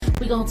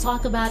gonna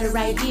talk about it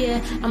right here.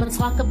 I'm gonna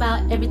talk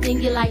about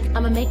everything you like.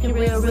 I'm gonna make it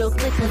real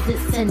quick, cause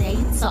it's Tynee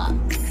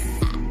Talks.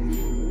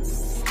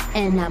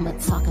 And I'ma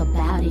talk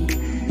about it.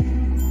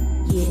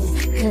 Yeah,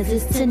 cause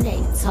it's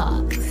Tynee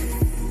Talks.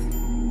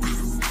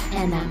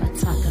 And I'ma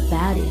talk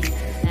about it.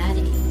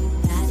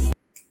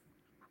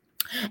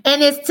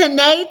 And it's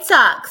Tynee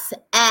Talks.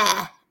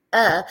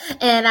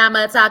 And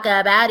I'ma talk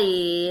about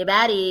it.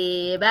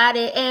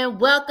 And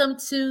welcome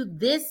to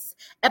this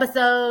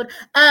episode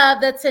of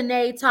the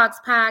Tynee Talks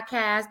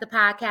podcast, the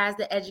podcast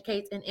that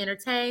educates and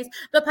entertains,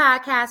 the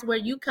podcast where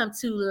you come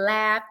to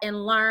laugh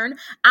and learn.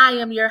 I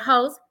am your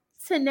host,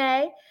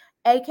 Tynee,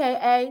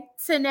 aka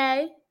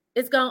Tynee.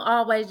 It's gonna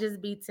always just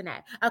be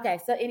Tynee. Okay,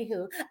 so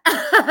anywho,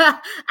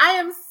 I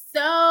am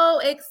so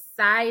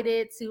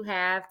excited to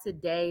have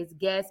today's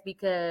guest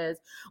because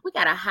we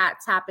got a hot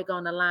topic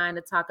on the line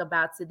to talk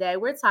about today.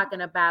 We're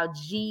talking about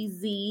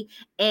Jeezy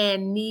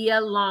and Nia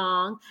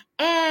Long,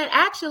 and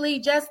actually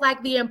just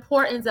like the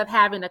importance of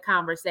having a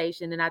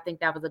conversation. And I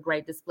think that was a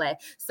great display.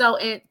 So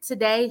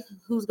today,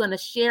 who's going to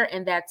share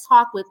in that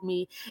talk with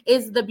me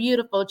is the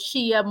beautiful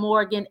Chia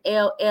Morgan,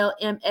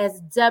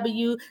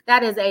 LLMSW.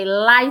 That is a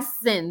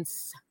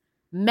licensed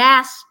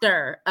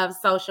master of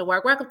social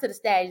work. Welcome to the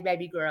stage,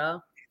 baby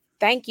girl.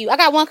 Thank you. I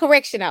got one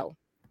correction though.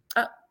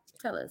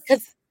 Tell us.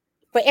 Because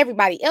for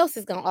everybody else,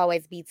 it's gonna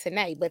always be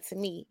Tynee, but to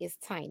me, it's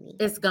Tynee.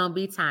 It's gonna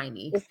be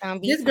Tynee. It's gonna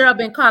be. This girl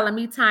been calling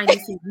me Tynee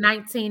since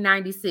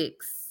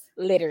 1996.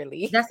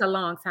 Literally, that's a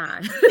long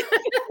time.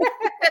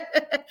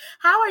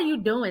 How are you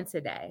doing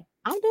today?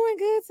 I'm doing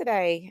good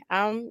today.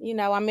 I'm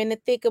in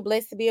the thick of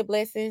blessed to be a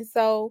blessing.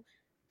 So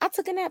I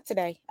took a nap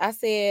today. I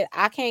said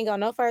I can't go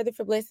no further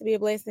for blessed to be a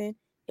blessing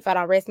if I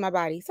don't rest my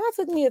body. So I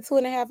took me a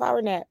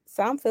 2.5-hour nap.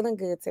 So I'm feeling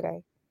good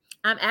today.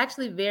 I'm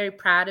actually very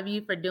proud of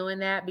you for doing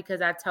that because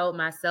I told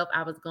myself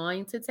I was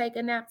going to take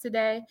a nap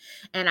today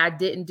and I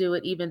didn't do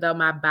it even though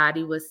my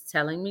body was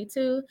telling me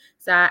to.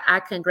 So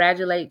I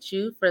congratulate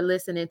you for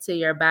listening to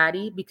your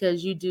body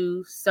because you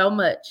do so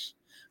much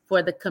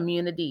for the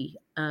community.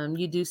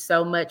 You do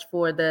so much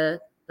for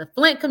the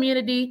Flint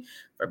community,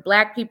 for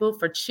Black people,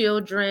 for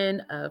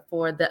children,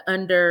 for the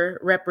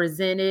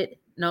underrepresented,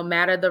 no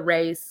matter the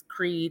race,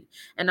 creed,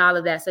 and all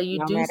of that. So you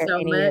do so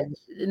much,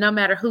 no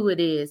matter who it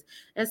is.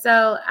 And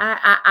so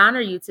I honor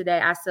you today.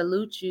 I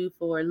salute you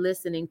for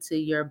listening to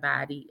your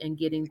body and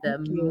getting the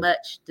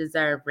much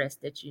deserved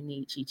rest that you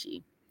need,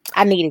 Chi.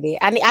 I needed it.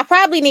 I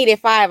probably needed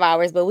 5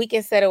 hours, but we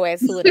can settle at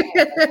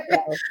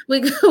 2.5.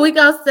 we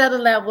gonna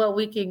settle at what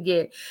we can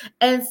get.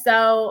 And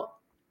so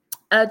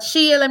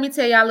Chia, let me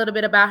tell you a little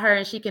bit about her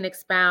and she can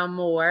expound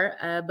more.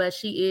 But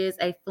she is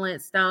a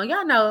Flintstone.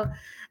 Y'all know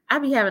I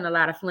be having a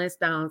lot of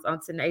Flintstones on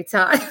Tynee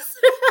Talks.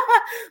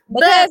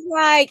 Because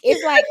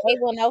it's like they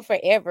will know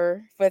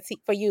forever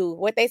for you.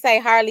 What they say,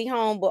 Harley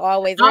home, but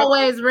always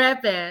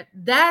repping.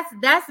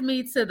 That's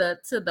me to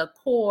the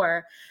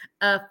core.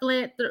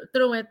 Flint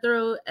through and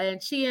through.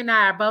 And she and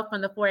I are both from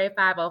the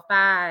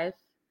 48505.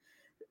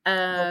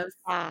 The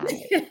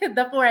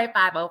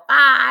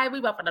 48505.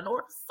 We both from the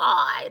north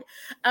side.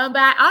 But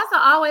I also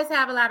always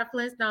have a lot of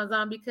Flintstones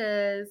on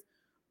because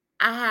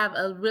I have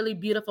a really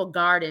beautiful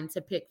garden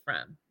to pick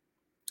from.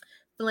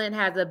 Flint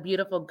has a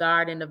beautiful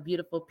garden of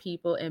beautiful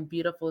people and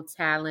beautiful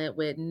talent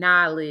with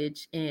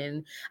knowledge.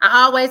 And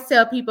I always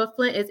tell people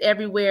Flint is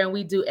everywhere and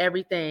we do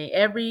everything.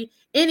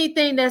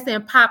 Anything that's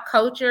in pop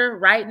culture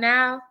right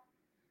now,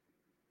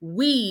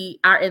 we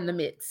are in the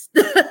midst.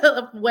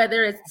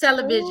 Whether it's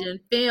television,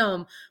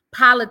 film,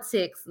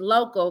 politics,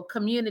 local,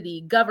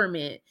 community,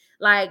 government,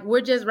 like we're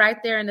just right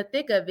there in the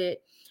thick of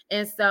it.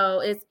 And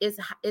so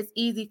it's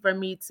easy for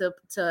me to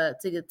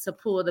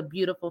pull the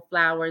beautiful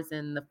flowers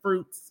and the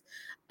fruits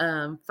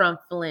from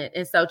Flint.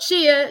 And so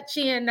Chia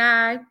and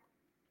I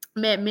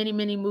met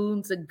many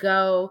moons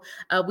ago.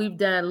 We've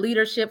done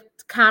leadership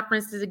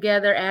conferences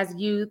together as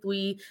youth.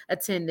 We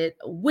attended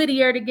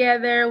Whittier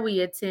together. We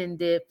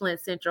attended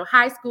Flint Central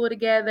High School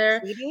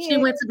together. She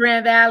went to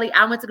Grand Valley.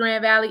 I went to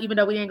Grand Valley, even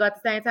though we didn't go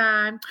at the same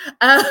time.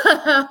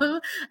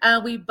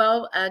 We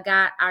both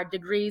got our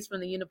degrees from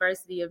the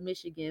University of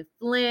Michigan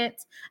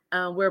Flint.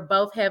 We're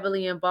both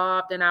heavily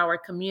involved in our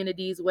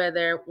communities,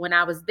 whether when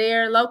I was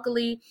there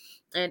locally,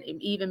 and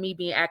even me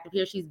being active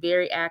here, she's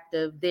very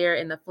active there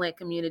in the Flint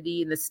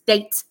community in the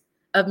state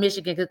of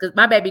Michigan, because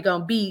my baby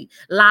gonna be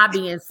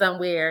lobbying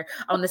somewhere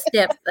on the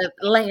steps of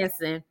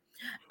Lansing.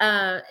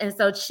 And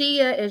so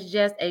Chia is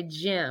just a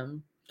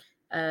gem.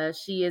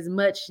 She is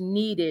much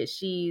needed.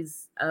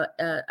 She's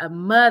a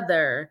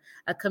mother,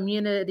 a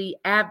community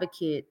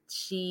advocate.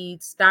 She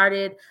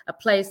started a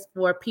place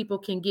where people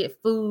can get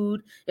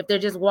food if they're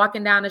just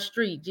walking down the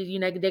street.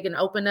 They can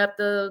open up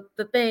the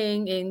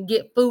thing and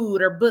get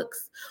food or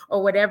books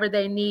or whatever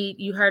they need.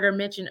 You heard her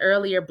mention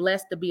earlier,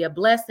 blessed to be a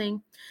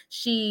blessing.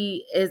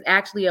 She is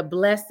actually a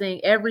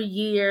blessing every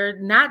year,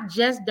 not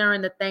just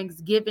during the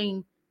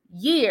Thanksgiving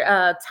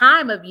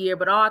time of year,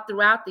 but all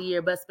throughout the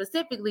year, but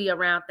specifically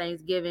around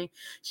Thanksgiving.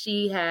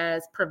 She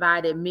has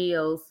provided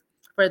meals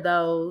for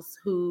those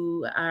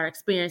who are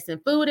experiencing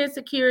food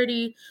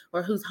insecurity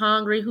or who's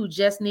hungry, who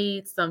just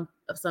need some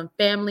some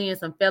family and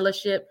some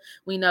fellowship.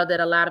 We know that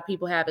a lot of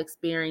people have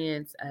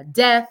experienced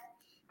death.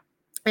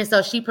 And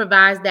so she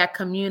provides that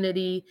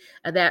community,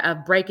 that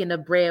of breaking the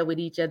bread with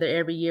each other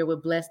every year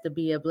with Blessed to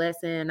Be a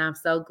Blessing. And I'm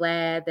so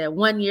glad that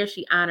one year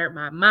she honored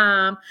my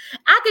mom.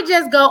 I could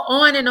just go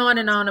on and on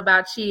and on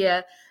about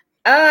Chia.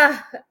 Uh,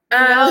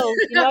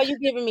 You're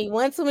giving me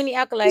one too many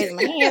accolades.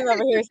 My hands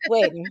over here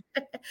sweating.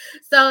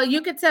 So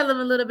you could tell them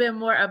a little bit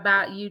more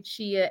about you,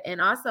 Chia,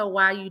 and also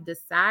why you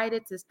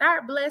decided to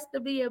start Blessed to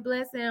Be a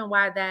Blessing, and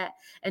why that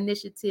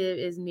initiative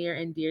is near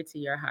and dear to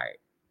your heart.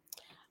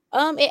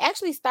 It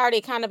actually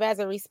started kind of as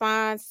a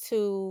response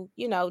to,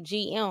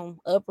 GM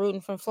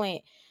uprooting from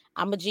Flint.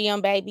 I'm a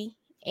GM baby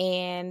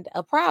and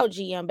a proud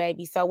GM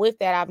baby. So with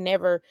that, I've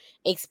never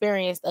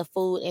experienced a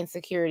food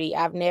insecurity.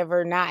 I've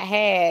never not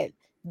had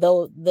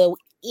the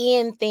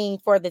end thing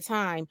for the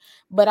time.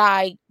 But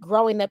I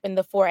growing up in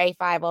the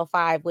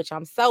 4A505, which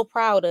I'm so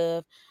proud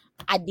of,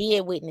 I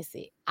did witness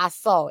it. I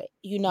saw it.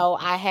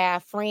 I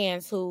have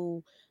friends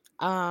who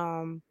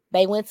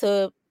they went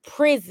to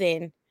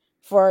prison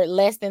for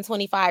less than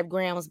 25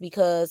 grams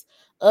because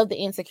of the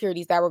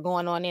insecurities that were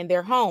going on in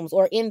their homes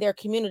or in their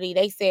community.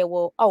 They said,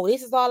 well, oh,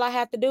 this is all I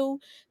have to do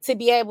to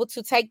be able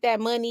to take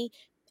that money.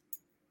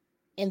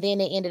 And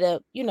then it ended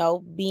up,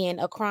 being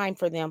a crime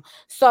for them.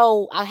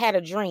 So I had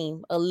a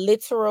dream, a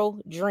literal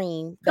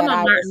dream, Come that on,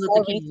 I Martin was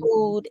Luther serving King.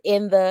 food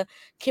in the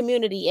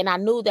community. And I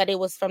knew that it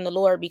was from the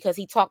Lord because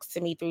he talks to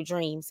me through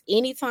dreams.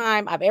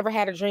 Anytime I've ever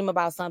had a dream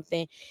about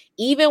something,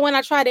 even when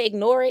I try to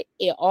ignore it,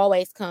 it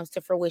always comes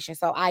to fruition.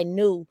 So I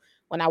knew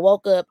when I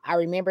woke up, I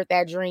remembered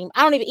that dream.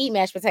 I don't even eat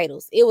mashed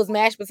potatoes. It was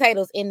mashed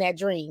potatoes in that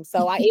dream.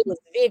 So it was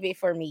vivid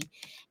for me.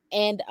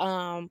 And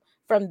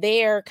from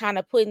there, kind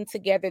of putting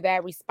together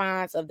that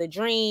response of the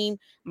dream,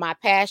 my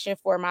passion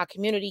for my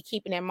community,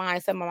 keeping in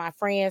mind some of my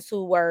friends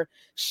who were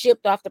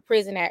shipped off to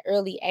prison at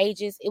early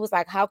ages. It was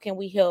like, how can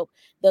we help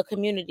the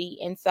community?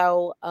 And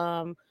so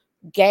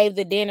gave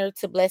the dinner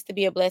to Blessed to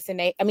Be a Blessing.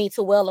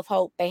 To Well of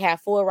Hope. They have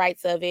full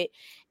rights of it.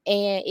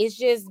 And it's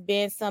just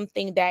been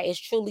something that is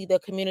truly the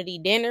community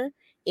dinner.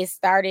 It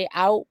started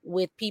out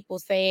with people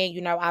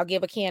saying, I'll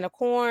give a can of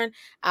corn,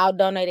 I'll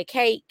donate a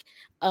cake.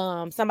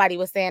 Somebody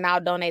was saying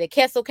I'll donate a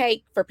Kessel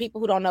cake. For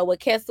people who don't know what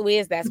Kessel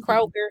is, that's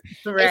Kroger.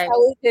 And Right.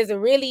 so it has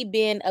really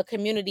been a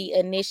community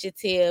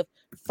initiative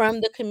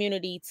from the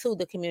community to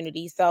the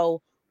community.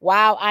 So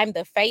while I'm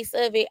the face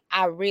of it,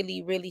 I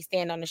really, really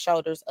stand on the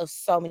shoulders of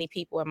so many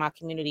people in my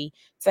community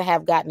to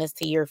have gotten us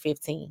to year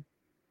 15.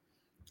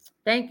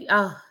 Thank you.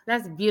 Oh,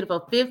 that's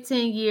beautiful.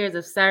 15 years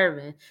of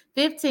serving,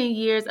 15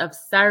 years of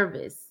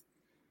service.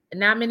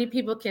 Not many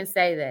people can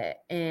say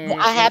that.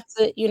 I have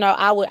to,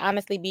 I would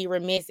honestly be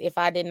remiss if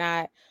I did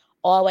not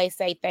always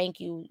say thank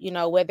you,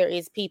 whether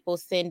it's people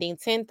sending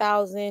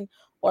 10,000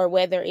 or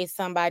whether it's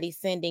somebody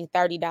sending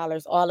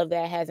 $30, all of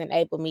that has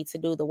enabled me to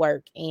do the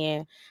work.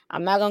 And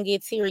I'm not going to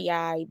get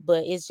teary-eyed,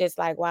 but it's just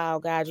like, wow,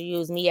 God, you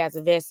use me as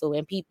a vessel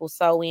and people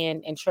sow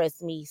in and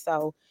trust me.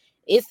 So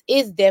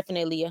it's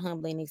definitely a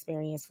humbling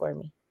experience for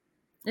me.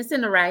 It's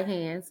in the right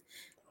hands.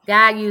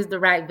 God used the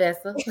right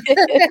vessel.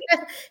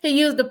 He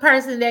used the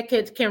person that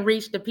can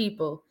reach the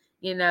people.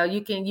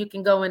 You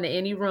can go into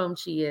any room,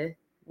 Chia,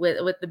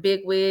 with the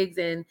big wigs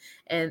and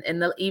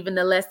even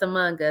the less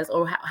among us,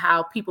 or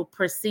how people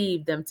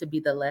perceive them to be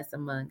the less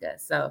among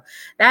us. So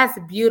that's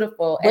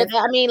beautiful. But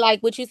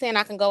like what you saying,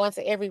 I can go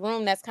into every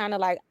room. That's kind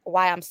of like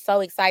why I'm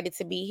so excited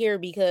to be here,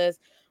 because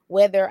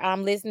whether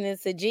I'm listening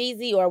to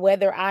Jeezy or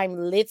whether I'm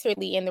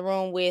literally in the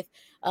room with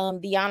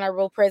the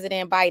Honorable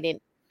President Biden,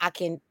 I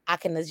can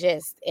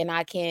adjust and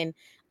I can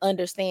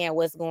understand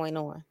what's going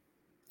on.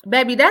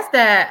 Baby, that's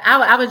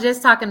I was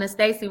just talking to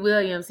Stacey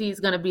Williams. He's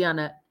going to be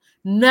on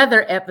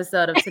another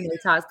episode of Tynee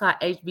Talks called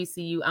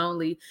HBCU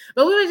Only.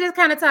 But we were just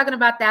kind of talking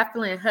about that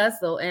Flint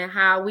hustle and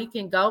how we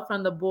can go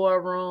from the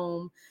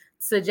boardroom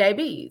to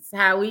JB's.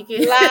 How we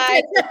can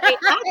Like, okay,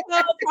 I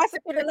told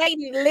prosecutor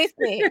lady,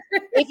 listen,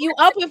 if you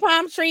open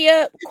Palm Tree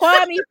up,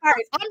 call me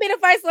first. I'm be the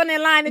first one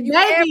in line if you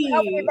ever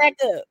open it back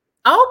up.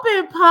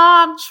 Open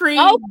Palm Tree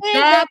Open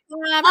back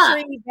the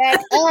Palm Tree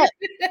back up.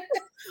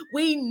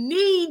 We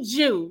need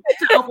you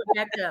to open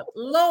back up.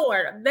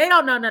 Lord, they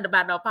don't know nothing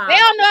about no palm. They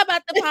don't know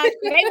about the palm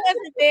tree. They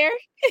wasn't there.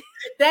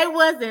 They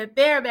wasn't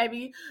there,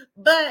 baby.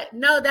 But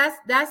no, that's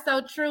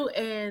so true.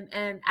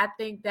 And I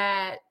think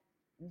that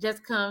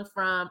just comes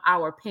from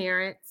our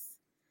parents.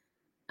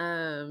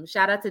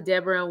 Shout out to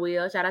Deborah and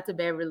Will. Shout out to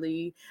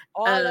Beverly.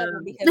 All of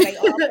them, because they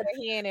all put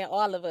a hand in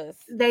all of us.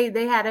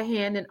 They had a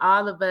hand in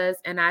all of us,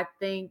 and I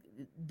think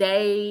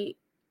they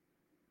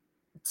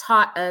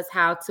taught us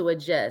how to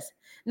adjust.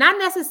 Not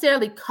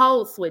necessarily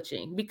code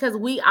switching, because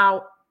we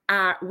are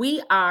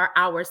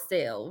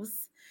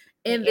ourselves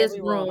in this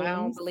room. I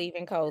don't believe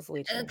in code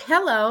switching.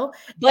 Hello.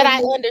 But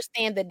I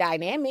understand the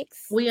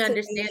dynamics. We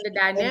understand the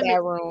dynamics in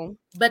that room.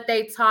 But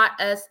they taught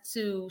us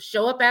to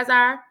show up as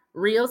our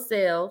real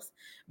selves,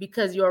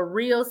 because your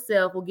real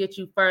self will get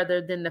you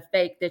further than the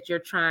fake that you're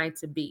trying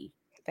to be.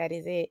 That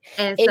is it.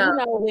 And so,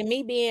 so, with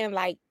me being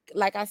like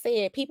like I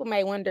said, people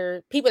may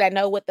wonder, people that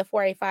know what the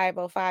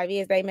 48505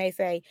 is, they may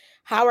say,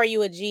 how are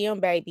you a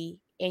GM baby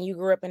and you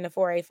grew up in the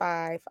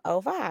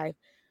 48505?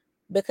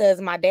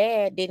 Because my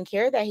dad didn't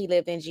care that he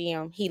lived in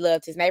GM. He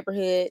loved his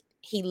neighborhood.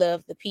 He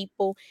loved the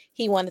people.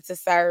 He wanted to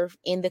serve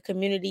in the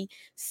community.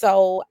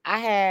 So I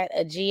had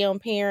a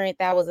GM parent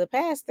that was a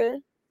pastor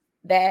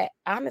that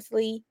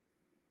honestly,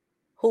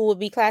 who would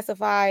be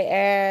classified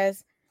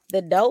as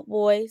the dope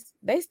boys,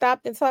 they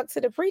stopped and talked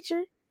to the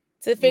preacher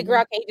to figure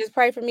out, can you just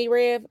pray for me,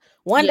 Rev?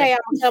 One Yeah. day I'm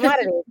gonna come out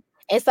of this.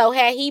 And so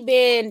had he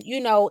been,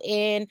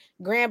 in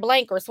Grand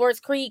Blanc or Swartz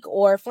Creek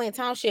or Flint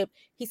Township,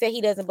 he said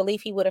he doesn't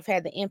believe he would have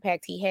had the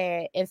impact he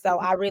had. And so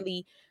I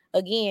really,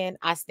 again,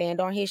 I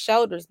stand on his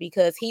shoulders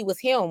because he was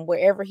him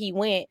wherever he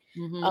went.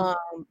 Mm-hmm.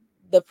 Um,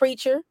 the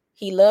preacher,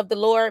 he loved the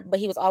Lord,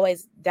 but he was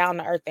always down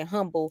to earth and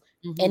humble.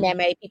 And Mm-hmm. that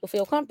made people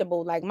feel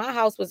comfortable. Like my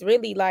house was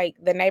really like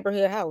the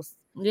neighborhood house.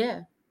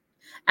 Yeah.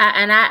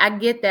 I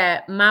get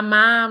that. My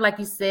mom, like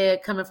you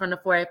said, coming from the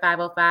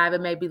 48505,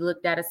 it may be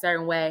looked at a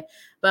certain way.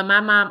 But my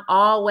mom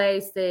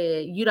always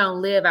said, you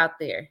don't live out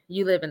there.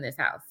 You live in this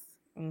house.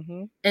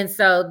 Mm-hmm. And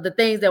so the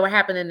things that were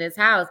happening in this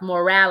house,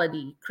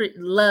 morality,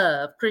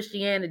 love,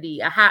 Christianity,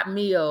 a hot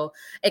meal,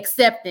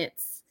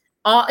 acceptance,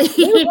 all We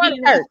was going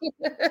to church.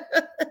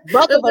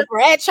 Both of us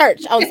were at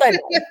church on Sunday.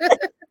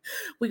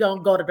 We're going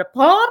to go to the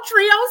palm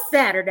tree on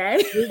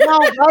Saturday. We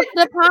gonna go to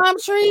the palm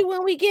tree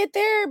when we get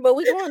there, but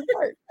we going to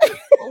church.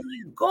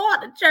 We go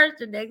to church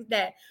the next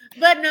day.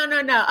 But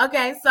no.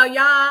 Okay, so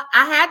y'all,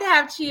 I had to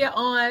have Chia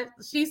on.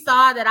 She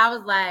saw that I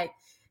was like,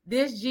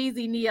 this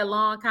Jeezy Nia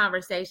Long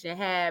conversation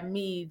had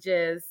me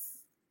just,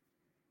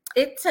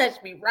 it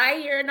touched me right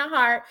here in the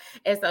heart.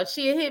 And so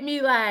she hit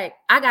me like,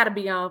 I got to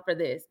be on for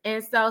this.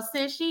 And so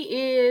since she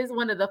is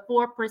one of the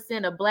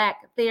 4% of Black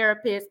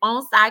therapists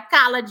on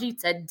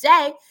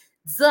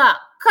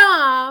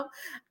psychologytoday.com,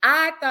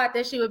 I thought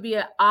that she would be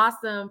an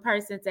awesome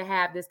person to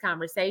have this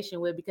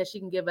conversation with because she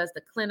can give us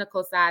the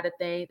clinical side of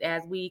things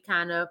as we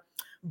kind of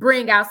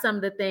bring out some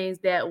of the things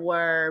that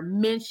were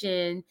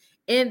mentioned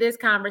in this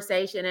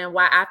conversation and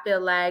why I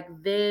feel like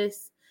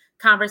this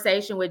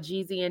conversation with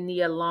Jeezy and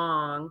Nia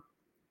Long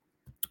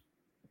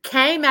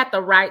came at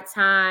the right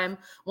time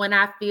when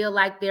I feel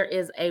like there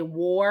is a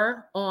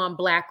war on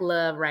Black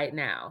love right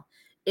now.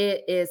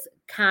 It is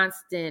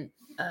constant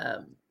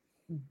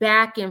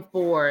back and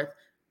forth.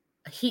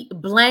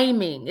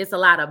 Blaming. It's a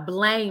lot of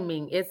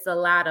blaming. It's a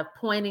lot of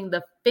pointing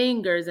the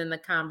fingers in the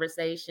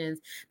conversations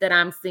that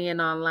I'm seeing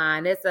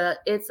online. It's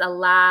a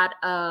lot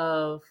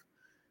of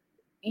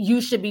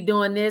you should be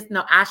doing this.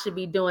 No, I should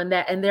be doing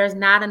that. And there's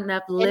not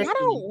enough And I listening.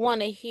 don't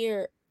want to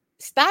hear.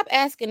 Stop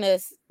asking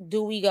us,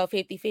 do we go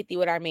 50-50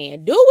 with our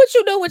man? Do what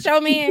you do with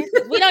your man.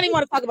 We don't even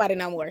want to talk about it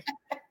no more.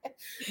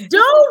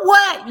 Do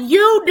what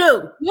you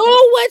do.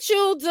 Do what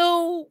you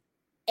do.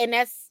 And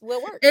that's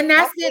what works. And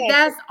that's it.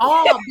 That's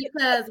all.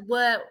 Because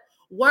what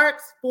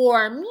works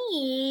for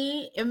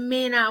me, it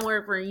may not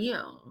work for you.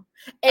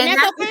 And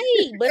that's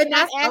okay. But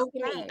stop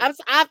asking me.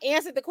 I've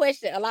answered the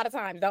question a lot of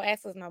times. Don't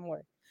ask us no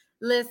more.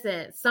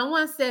 Listen,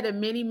 someone said it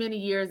many, many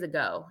years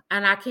ago,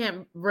 and I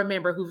can't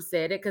remember who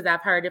said it because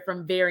I've heard it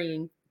from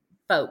varying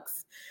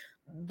folks.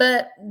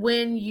 But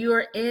when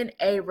you're in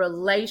a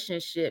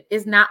relationship,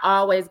 it's not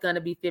always going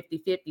to be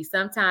 50-50.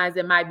 Sometimes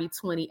it might be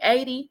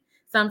 20-80.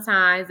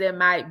 Sometimes it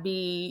might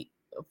be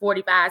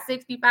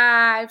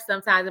 45-65.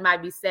 Sometimes it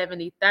might be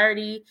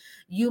 70-30.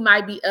 You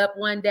might be up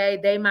one day,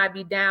 they might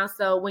be down.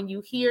 So when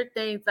you hear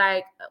things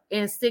like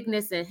in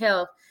sickness and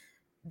health,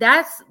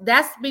 that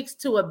speaks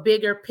to a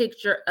bigger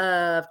picture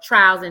of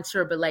trials and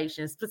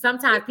tribulations. But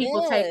sometimes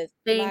people take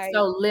things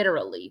so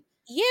literally.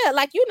 Yeah,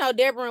 like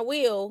Deborah and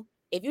Will.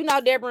 If you know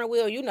Deborah and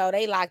Will,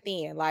 they locked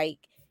in. Like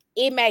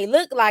it may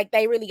look like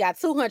they really got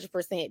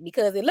 200%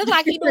 because it looked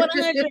like he doing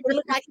 100, it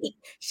looked like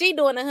she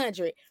doing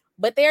 100.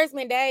 But there's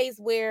been days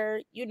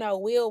where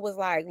Will was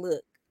like,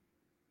 "Look,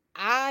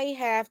 I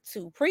have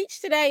to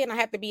preach today, and I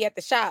have to be at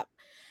the shop.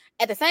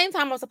 At the same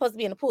time, I'm supposed to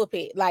be in the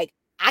pulpit. Like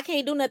I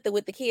can't do nothing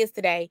with the kids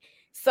today.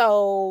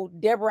 So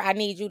Deborah, I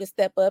need you to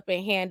step up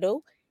and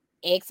handle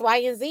X, Y,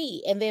 and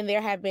Z." And then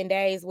there have been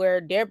days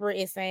where Deborah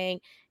is saying,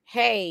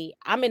 "Hey,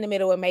 I'm in the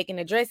middle of making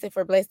a dressing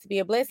for Blessed to Be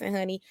a Blessing,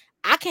 honey.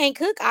 I can't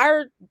cook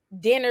our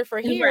dinner for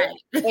here."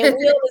 Right. And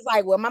Will is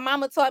like, "Well, my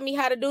mama taught me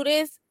how to do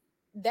this."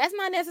 That's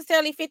not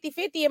necessarily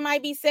 50-50. It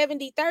might be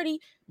 70-30,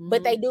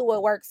 but they do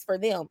what works for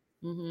them.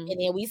 Mm-hmm. And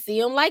then we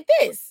see them like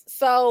this.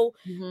 So,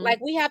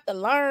 like, we have to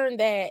learn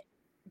that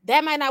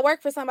might not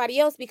work for somebody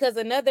else because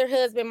another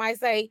husband might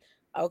say,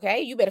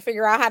 "Okay, you better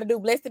figure out how to do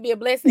Blessed to Be a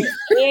Blessing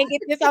and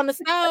get this on the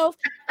stove."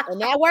 And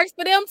that works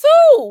for them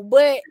too.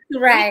 But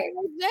Right.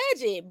 we can't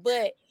judge it.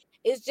 But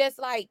it's just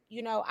like,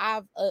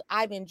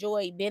 I've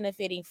enjoyed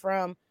benefiting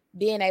from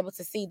being able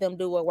to see them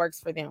do what works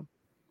for them.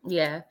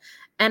 Yeah.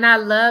 And I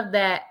love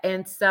that.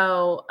 And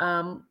so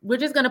we're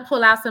just going to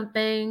pull out some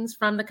things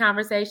from the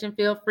conversation.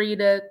 Feel free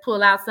to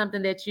pull out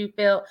something that you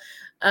felt.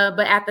 But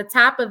at the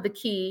top of the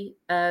key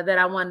that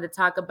I wanted to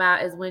talk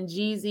about is when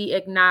Jeezy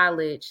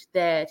acknowledged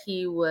that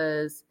he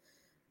was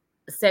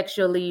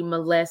sexually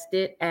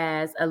molested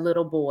as a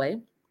little boy.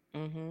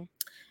 Mm-hmm.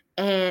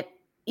 And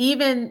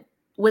even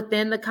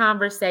within the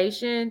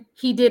conversation,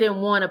 he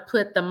didn't want to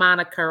put the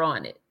moniker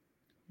on it.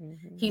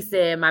 Mm-hmm. He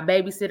said, my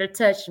babysitter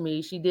touched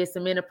me. She did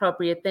some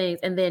inappropriate things.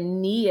 And then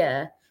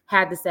Nia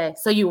had to say,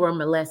 so you were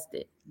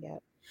molested.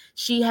 Yep.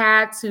 She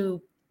had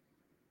to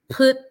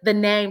put the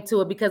name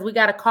to it because we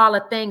got to call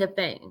a thing a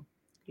thing.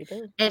 You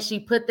do. And she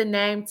put the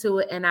name to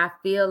it. And I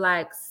feel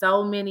like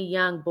so many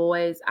young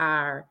boys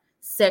are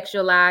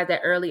sexualized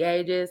at early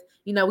ages.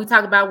 You know, we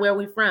talk about where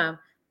we from.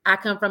 I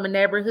come from a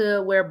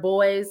neighborhood where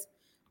boys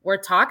were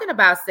talking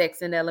about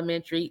sex in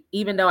elementary,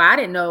 even though I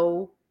didn't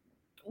know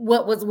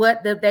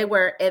that they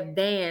were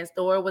advanced,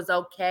 or it was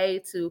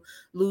okay to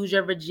lose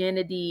your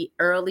virginity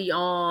early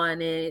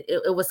on, and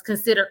it was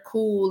considered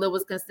cool, it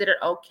was considered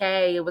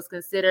okay, it was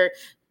considered,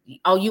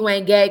 oh, you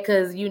ain't gay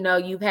because you know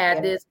you've had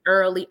Yeah. this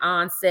early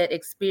onset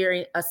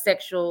experience, a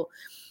sexual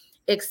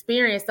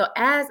experience. So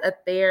as a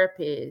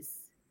therapist,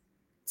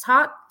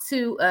 talk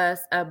to us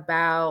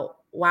about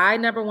why,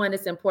 number one,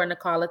 it's important to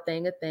call a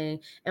thing a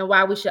thing, and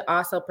why we should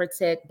also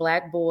protect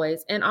Black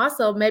boys, and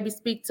also maybe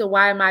speak to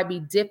why it might be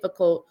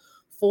difficult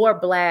for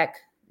Black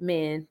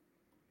men,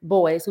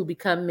 boys who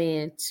become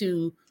men,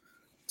 to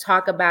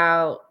talk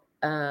about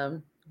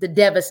the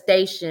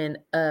devastation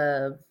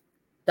of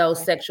those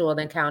Right. sexual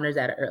encounters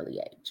at an early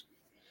age.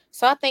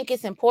 So I think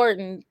it's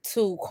important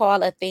to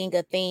call a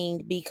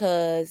thing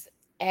because,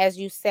 as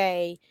you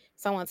say,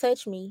 someone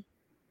touched me.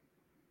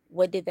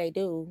 What did they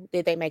do?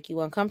 Did they make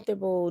you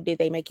uncomfortable? Did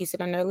they make you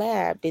sit on their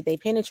lap? Did they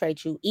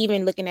penetrate you?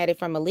 Even looking at it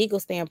from a legal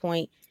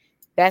standpoint,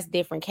 that's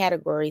different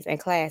categories and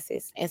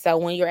classes. And so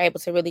when you're able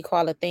to really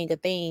call a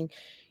thing,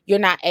 you're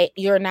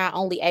not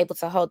only able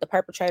to hold the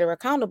perpetrator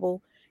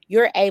accountable,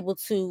 you're able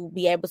to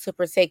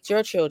protect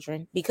your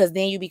children, because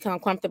then you become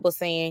comfortable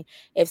saying,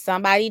 if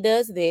somebody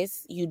does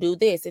this, you do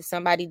this. If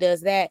somebody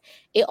does that,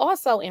 it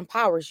also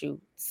empowers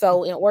you.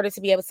 So in order to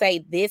be able to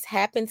say this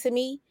happened to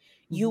me,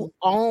 you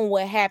Mm-hmm. own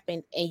what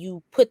happened and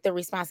you put the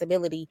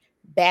responsibility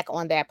back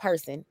on that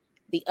person.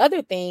 The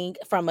other thing,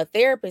 from a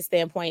therapist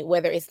standpoint,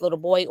 whether it's little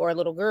boy or a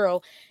little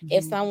girl,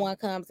 if Mm-hmm. someone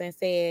comes and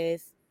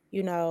says,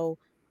 you know,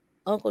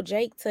 Uncle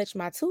Jake touched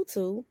my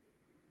tutu,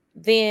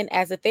 then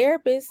as a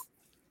therapist,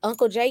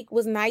 Uncle Jake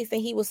was nice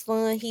and he was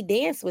fun. He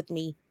danced with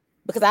me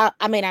because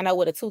I mean, I know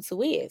what a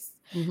tutu is.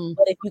 Mm-hmm.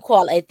 But if you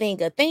call a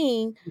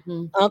thing,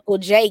 Uncle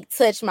Jake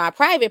touched my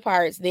private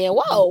parts, then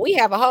Mm-hmm. whoa, we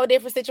have a whole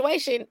different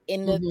situation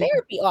in the Mm-hmm.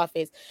 therapy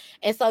office.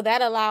 And so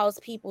that allows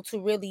people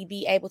to really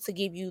be able to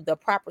give you the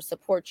proper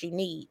support you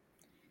need.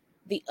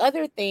 The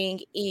other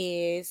thing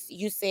is,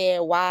 you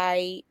said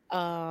why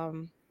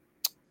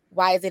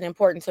is it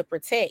important to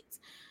protect?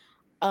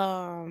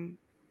 Um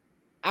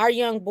our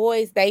young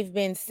boys, they've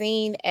been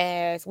seen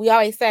as, we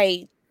always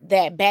say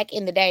that back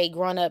in the day,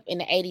 growing up in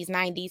the 80s,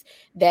 90s,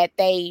 that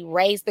they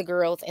raised the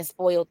girls and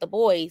spoiled the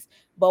boys.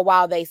 But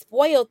while they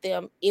spoiled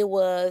them, it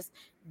was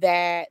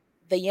that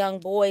the young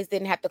boys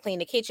didn't have to clean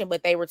the kitchen,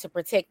 but they were to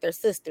protect their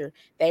sister.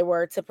 They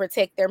were to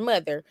protect their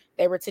mother.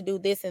 They were to do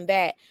this and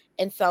that.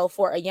 And so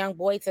for a young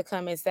boy to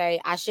come and say,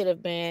 I should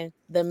have been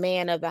the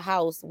man of the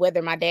house,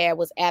 whether my dad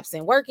was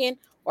absent working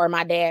or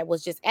my dad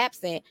was just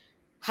absent,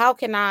 how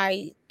can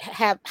I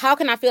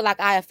feel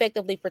like I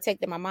effectively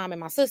protected my mom and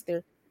my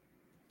sister,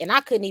 and I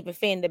couldn't even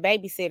fend the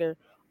babysitter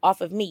off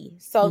of me?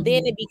 So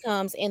then Mm-hmm. it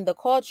becomes in the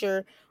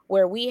culture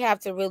where we have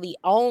to really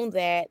own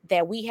that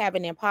we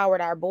haven't empowered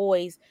our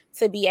boys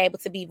to be able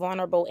to be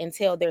vulnerable and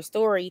tell their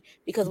story,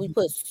 because we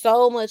put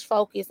so much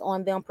focus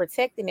on them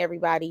protecting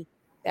everybody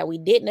that we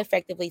didn't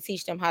effectively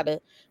teach them how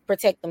to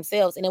protect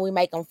themselves, and then we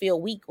make them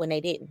feel weak when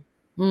they didn't.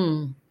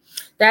 Mm.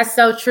 That's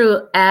so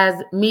true.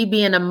 As me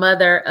being a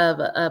mother of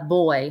a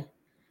boy,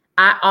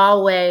 I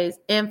always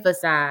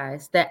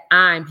emphasize that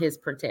I'm his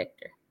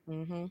protector,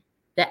 Mm-hmm.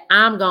 that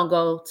I'm going to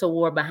go to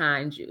war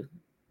behind you,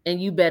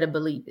 and you better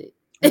believe it.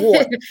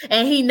 War.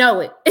 And he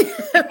know it.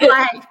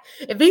 Like,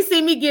 if he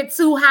see me get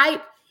too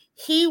hype,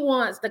 he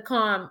wants to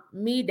calm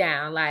me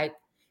down. Like,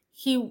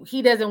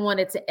 he doesn't want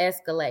it to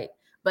escalate,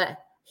 but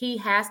he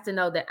has to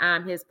know that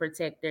I'm his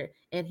protector,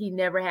 and he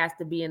never has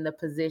to be in the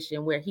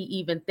position where he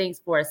even thinks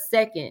for a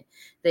second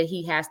that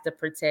he has to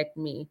protect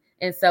me.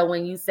 And so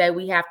when you say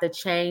we have to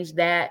change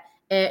that,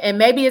 and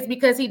maybe it's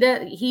because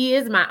he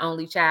is my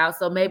only child,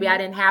 so maybe I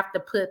didn't have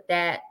to put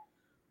that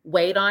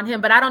weight on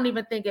him. But I don't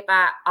even think if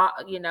I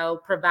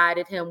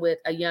provided him with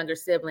a younger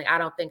sibling, I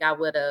don't think I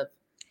would have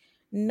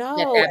let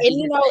No, that and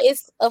be his weight.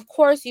 it's, of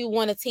course you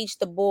want to teach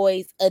the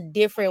boys a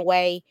different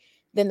way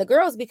than the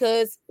girls,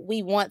 because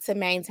we want to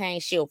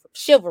maintain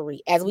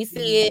chivalry. As we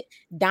see Mhm. it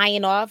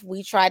dying off,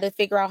 we try to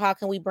figure out how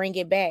can we bring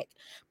it back.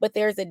 But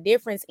there's a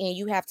difference in,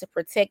 you have to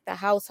protect the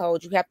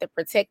household, you have to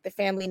protect the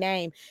family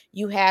name,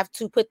 you have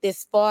to put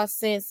this false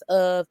sense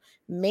of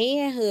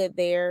manhood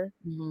there,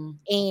 Mhm.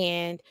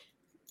 and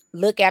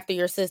look after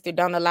your sister,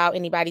 don't allow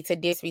anybody to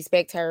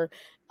disrespect her,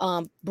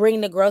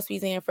 bring the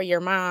groceries in for your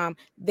mom.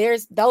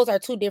 There's Those are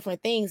two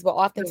different things, but True.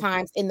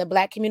 oftentimes in the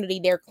Black community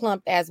they're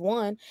clumped as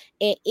one,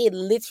 and it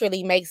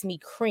literally makes me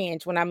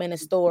cringe when I'm in a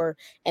store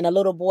and a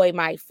little boy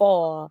might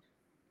fall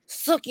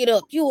suck it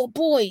up, you a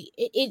boy.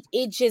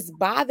 It just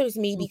bothers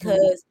me Mhm.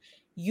 because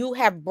you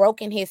have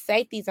broken his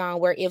safety zone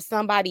where if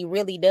somebody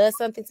really does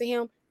something to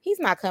him, he's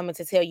not coming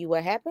to tell you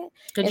what happened.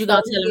 Cause And you so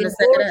gonna tell he him to suck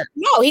it endures, up.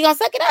 no, he gonna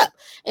suck it up.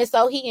 And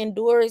so he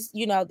endures,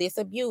 this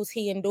abuse.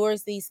 He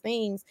endures these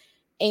things.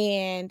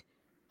 And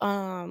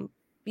um,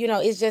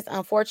 it's just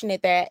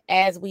unfortunate that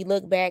as we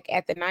look back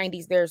at the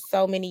 90s, there's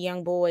so many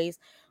young boys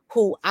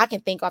who I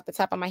can think off the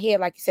top of my head,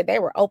 like you said, they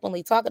were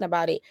openly talking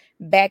about it.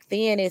 Back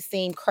then it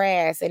seemed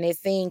crass and it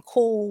seemed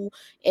cool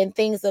and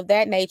things of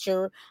that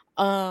nature.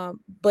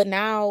 But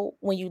now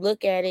when you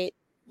look at it,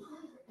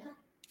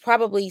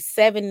 probably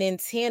 7 in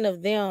 10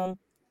 of them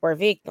were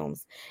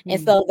victims. And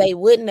Mm. so they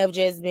wouldn't have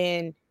just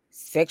been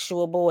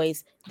sexual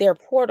boys. Their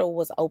portal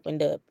was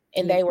opened up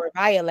and Yeah. they were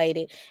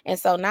violated. And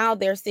so now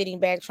they're sitting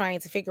back trying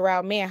to figure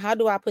out, man, how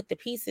do I put the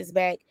pieces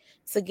back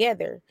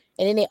together?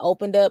 And then it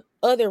opened up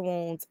other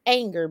wounds,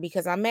 anger,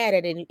 because I'm mad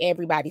at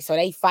everybody. So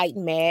they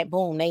fighting mad,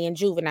 boom, they in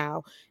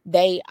juvenile.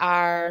 They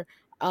are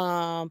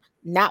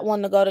not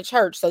wanting to go to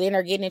church. So then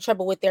they're getting in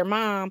trouble with their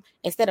mom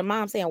instead of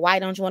mom saying, why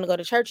don't you want to go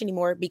to church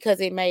anymore?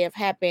 Because it may have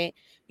happened,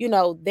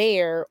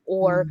 there,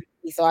 or Mhm.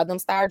 we saw them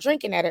start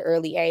drinking at an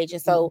early age.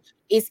 And Mhm. so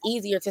it's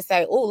easier to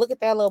say, oh, look at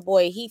that little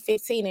boy. He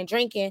 15 and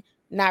drinking,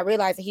 not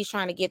realizing he's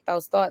trying to get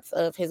those thoughts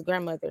of his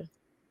grandmother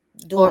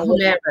Or doing what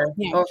he whomever,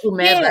 did. or Yeah.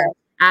 whomever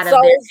out So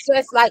of their. it's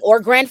just like, or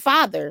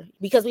grandfather,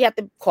 because we have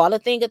to call a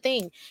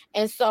thing.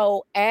 And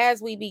so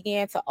as we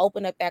began to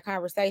open up that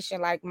conversation,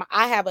 like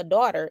I have a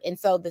daughter, and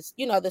so this,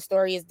 the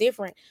story is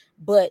different,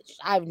 but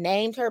I've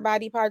named her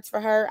body parts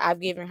for her. I've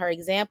given her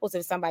examples.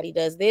 If somebody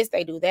does this,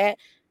 they do that.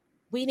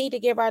 We need to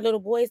give our little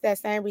boys that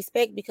same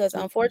respect because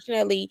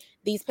unfortunately,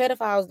 these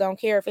pedophiles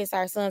don't care if it's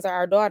our sons or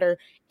our daughter.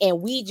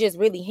 And we just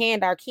really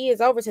hand our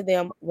kids over to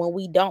them when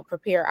we don't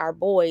prepare our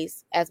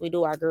boys as we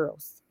do our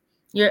girls.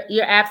 You're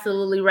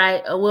absolutely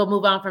right. We'll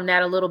move on from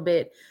that a little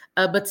bit.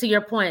 But to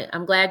your point,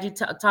 I'm glad you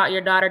taught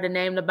your daughter to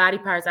name the body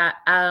parts.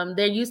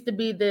 There used to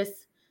be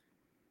this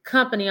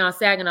company on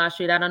Saginaw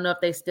Street. I don't know if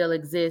they still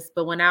exist,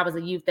 but when I was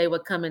a youth, they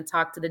would come and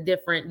talk to the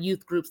different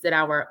youth groups that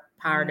I were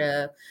part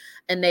of,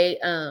 and they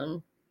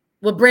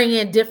would bring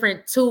in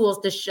different tools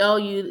to show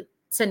you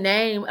to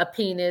name a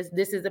penis.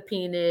 This is a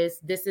penis.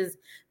 This is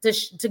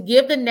to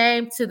give the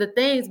name to the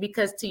things,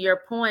 because to your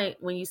point,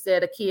 when you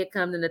said a kid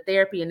comes into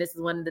therapy and this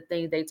is one of the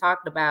things they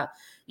talked about,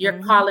 you're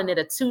calling it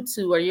a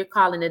tutu or you're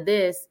calling it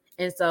this.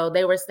 And so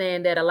they were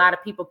saying that a lot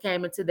of people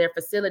came into their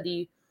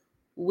facility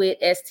with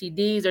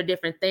STDs or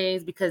different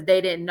things because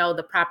they didn't know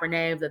the proper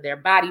names of their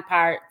body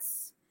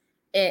parts,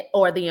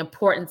 or the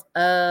importance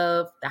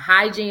of the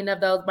hygiene of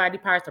those body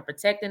parts or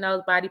protecting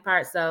those body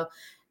parts. So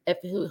if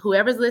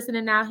whoever's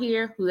listening out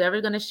here,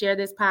 whoever's going to share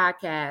this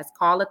podcast,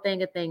 call a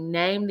thing,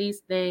 name these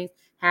things,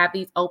 have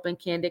these open,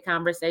 candid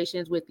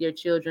conversations with your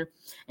children,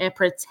 and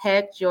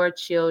protect your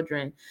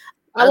children.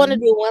 I want to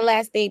do one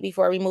last thing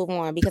before we move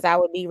on because I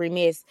would be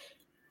remiss.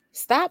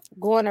 Stop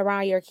going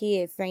around your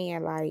kids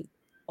saying like,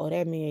 "Oh,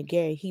 that man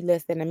gay. He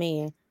less than a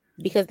man,"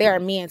 because there are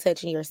men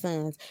touching your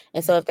sons.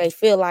 And so if they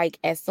feel like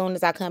as soon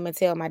as I come and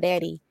tell my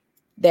daddy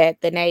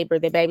that the neighbor,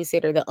 the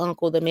babysitter, the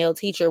uncle, the male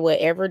teacher,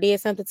 whatever did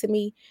something to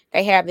me,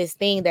 they have this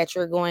thing that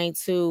you're going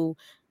to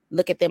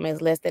look at them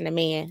as less than a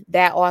man.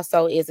 That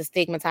also is a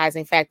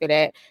stigmatizing factor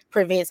that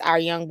prevents our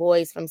young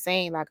boys from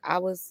saying like, I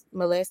was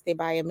molested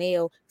by a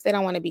male, because they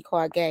don't want to be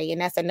called gay.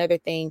 And that's another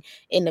thing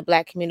in the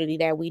Black community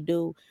that we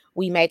do.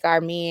 We make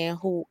our men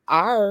who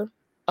are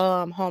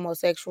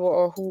homosexual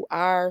or who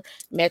are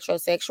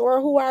metrosexual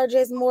or who are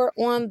just more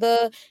on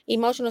the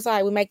emotional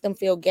side, we make them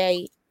feel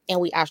gay and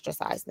we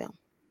ostracize them.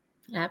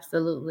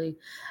 Absolutely.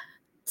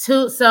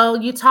 So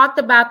you talked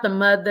about the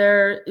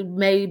mother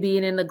maybe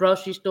being in the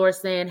grocery store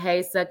saying,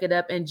 "Hey, suck it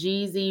up," and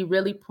Jeezy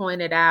really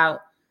pointed out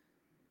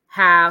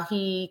how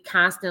he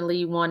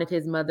constantly wanted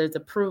his mother's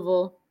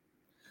approval,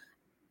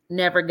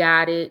 never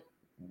got it,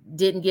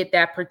 didn't get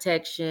that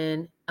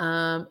protection.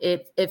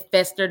 It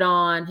festered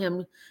on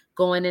him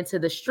going into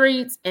the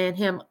streets and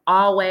him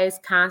always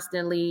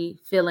constantly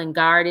feeling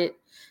guarded.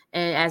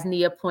 And as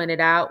Nia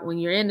pointed out, when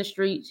you're in the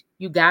streets,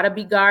 you got to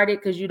be guarded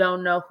because you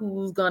don't know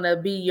who's going to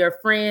be your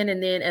friend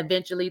and then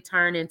eventually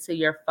turn into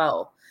your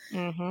foe.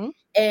 Mm-hmm.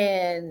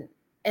 And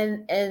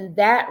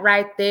that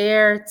right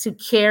there, to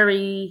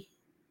carry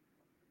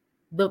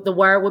the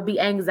word would be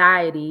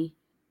anxiety,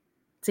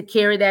 to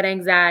carry that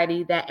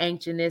anxiety, that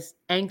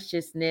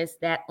anxiousness,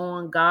 that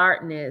on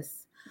guardness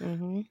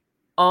Mm-hmm.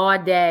 all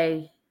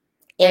day,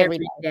 Every every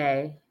day.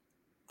 day.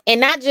 And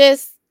not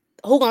just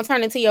who gonna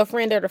turn into your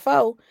friend or the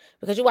foe,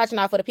 because you're watching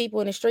out for the people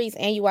in the streets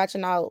and you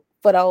watching out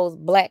for those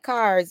black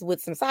cars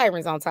with some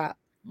sirens on top.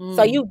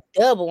 So Mm. you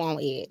double on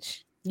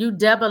edge. You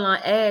double on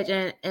edge,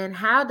 and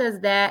how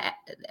does that,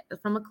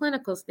 from a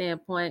clinical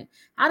standpoint,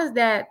 how does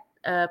that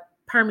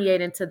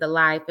permeate into the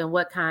life, and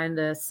what kind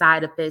of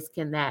side effects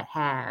can that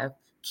have?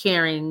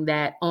 Carrying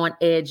that on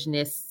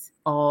edgeness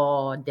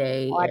all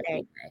day, All day.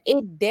 every day.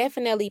 It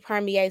definitely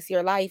permeates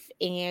your life.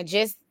 And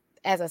just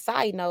as a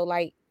side note,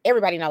 like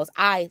everybody knows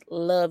I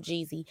love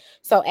Jeezy.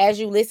 So as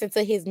you listen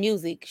to his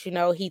music, you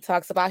know, he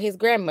talks about his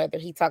grandmother,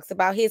 he talks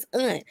about his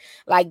aunt.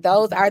 Like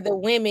those are the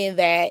women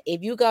that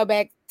if you go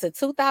back to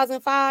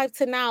 2005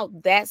 to now,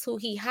 that's who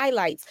he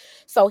highlights.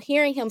 So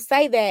hearing him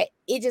say that,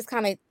 it just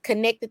kind of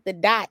connected the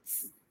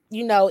dots,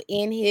 you know,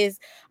 in his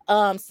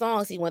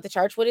songs. He went to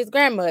church with his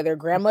grandmother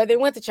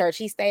went to church,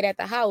 he stayed at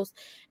the house.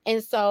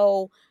 And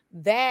so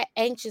that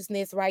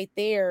anxiousness right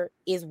there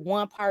is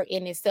one part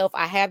in itself.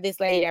 I have this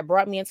lady that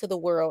brought me into the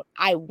world.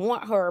 I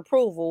want her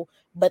approval,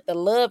 but the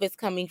love is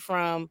coming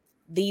from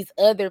these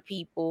other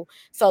people.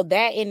 So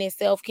that in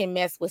itself can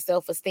mess with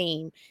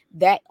self-esteem.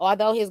 That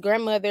although his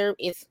grandmother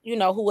is, you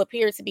know, who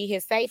appears to be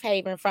his safe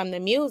haven from the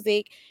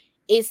music,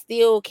 it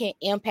still can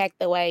impact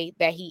the way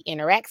that he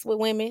interacts with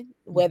women,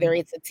 whether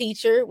it's a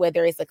teacher,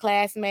 whether it's a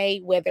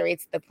classmate, whether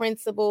it's the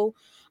principal.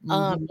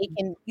 It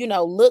can, you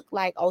know, look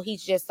like, oh,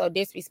 he's just so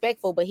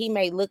disrespectful, but he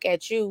may look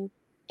at you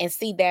and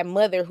see that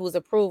mother whose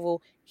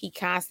approval he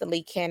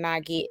constantly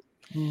cannot get.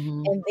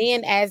 And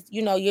then as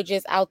you know, you're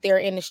just out there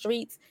in the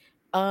streets.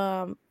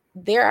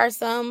 There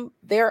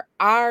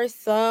are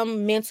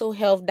some mental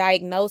health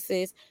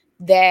diagnoses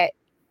that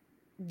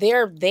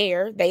they're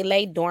there, they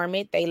lay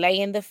dormant, they lay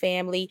in the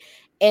family,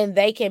 and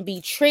they can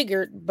be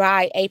triggered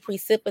by a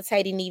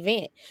precipitating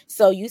event.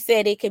 So you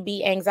said it could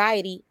be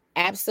anxiety,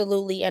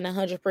 absolutely and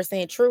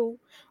 100% true.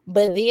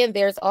 But then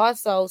there's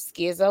also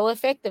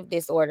schizoaffective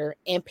disorder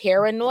and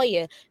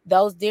paranoia,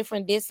 those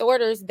different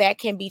disorders that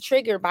can be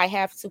triggered by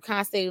having to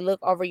constantly look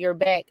over your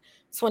back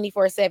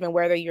 24/7,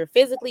 whether you're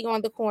physically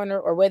on the corner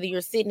or whether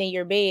you're sitting in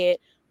your bed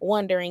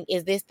wondering,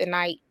 is this the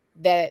night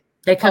that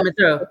the They coming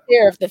through. the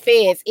sheriff, the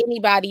feds,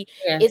 anybody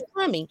Yeah. is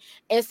coming?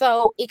 And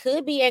so it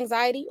could be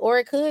anxiety, or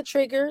it could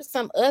trigger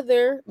some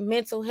other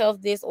mental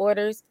health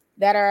disorders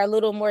that are a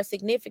little more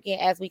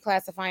significant as we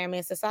classify them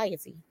in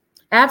society.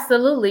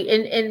 Absolutely.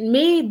 And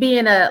me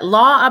being a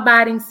law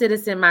abiding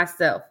citizen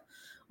myself,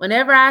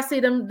 whenever I see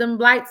them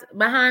lights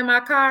behind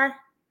my car,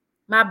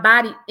 my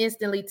body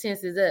instantly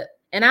tenses up.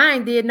 And I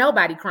ain't did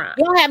nobody crime.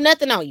 You don't have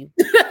nothing on you.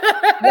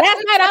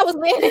 Last night I was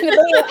laying in the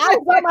bed. I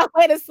was on my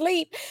way to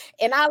sleep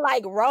and I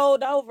like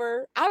rolled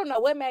over. I don't know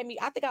what made me.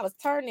 I think I was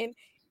turning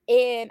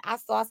and I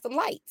saw some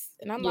lights.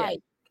 And I'm Yeah. like,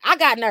 I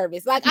got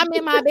nervous. Like I'm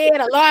in my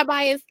bed, a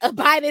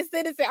law-abiding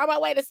citizen on my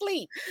way to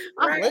sleep.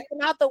 I'm Right.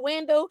 looking out the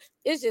window.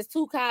 It's just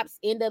two cops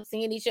end up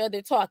seeing each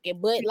other talking.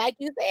 But like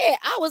you said,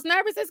 I was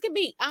nervous as can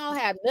be. I don't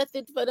have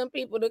nothing for them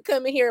people to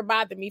come in here and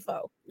bother me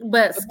for.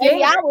 But But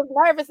baby, scared. I was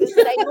nervous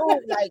until they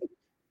moved. Like,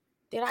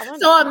 did I run a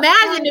So stop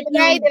imagine sign if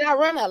today? you Did I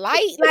run a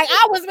light? Like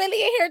I was really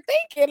in here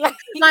thinking,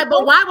 like,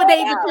 but what's why would they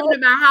going even come on? to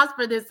my house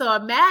for this? So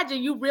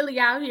imagine you really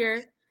out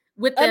here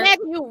with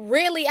Imagine you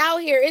really out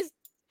here. It's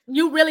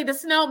you really the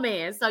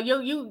snowman. So it's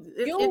you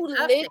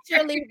up there.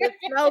 literally the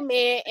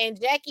snowman, and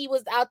Jackie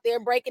was out there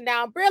breaking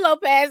down Brillo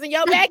pads in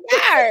your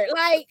backyard.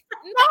 Like,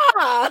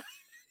 nah.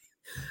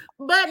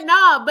 But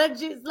no, but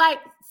just like,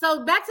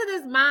 so back to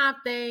this mom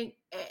thing.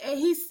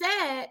 He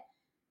said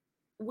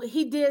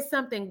he did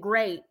something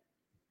great.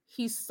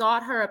 He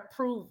sought her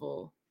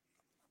approval,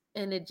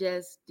 and it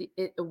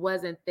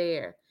wasn't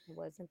there. It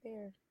wasn't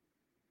there.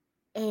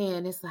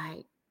 And it's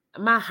like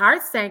my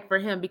heart sank for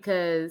him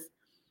because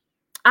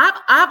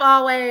I've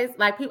always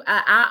like people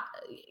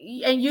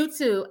and you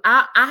too.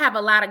 I have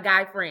a lot of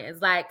guy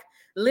friends. Like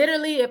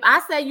literally, if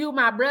I say you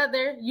my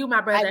brother, you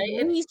my brother.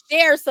 Like we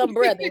share some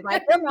brothers,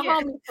 like them the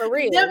Yeah. homies for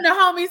real. Them the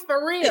homies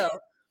for real.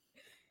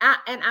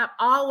 And I've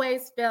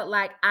always felt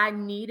like I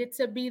needed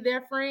to be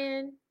their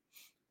friend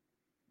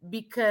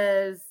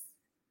because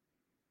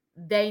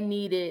they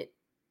needed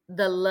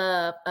the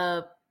love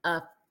of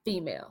a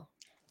female.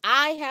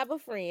 I have a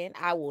friend.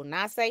 I will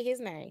not say his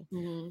name.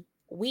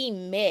 We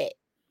met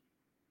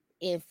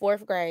in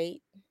 4th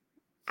grade.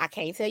 I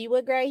can't tell you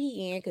what grade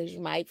he in because you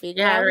might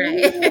figure out who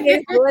he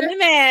is doing the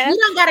math. You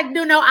don't gotta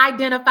do no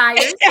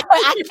identifiers.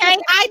 I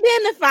can't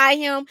identify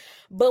him,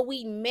 but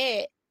we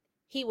met.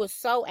 He was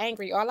so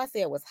angry. All I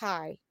said was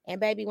hi. And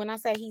baby, when I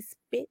say he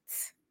spit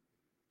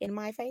in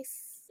my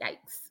face,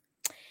 Yikes.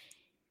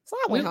 so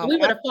I went home. We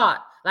would have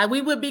fought. Like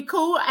we would be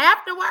cool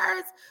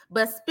afterwards,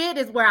 but spit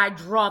is where I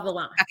draw the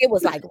line. It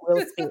was like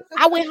real spit.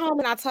 I went home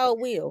and I told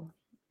Will.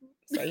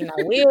 So, you know,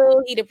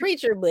 Will, he the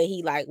preacher, but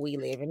he like, we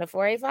live in the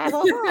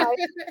 48505.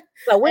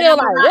 So Will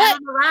like, what?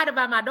 I'm a rider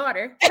by my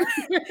daughter.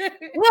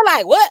 Will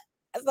like, what?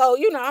 So,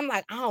 you know, I'm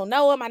like, I don't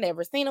know him. I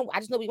never seen him. I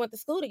just know we went to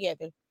school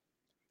together.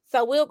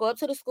 So we'll go up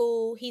to the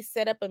school. He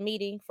set up a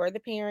meeting for the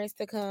parents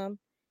to come.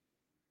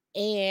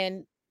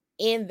 And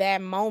in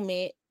that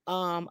moment,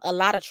 a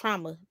lot of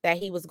trauma that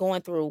he was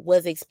going through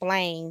was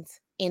explained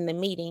in the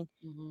meeting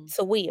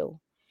to Will.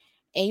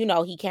 And, you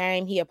know, he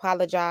came, he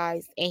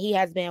apologized, and he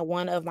has been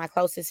one of my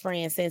closest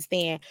friends since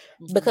then.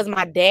 Because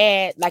my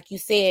dad, like you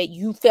said,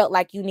 you felt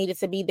like you needed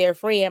to be their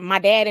friend. My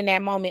dad in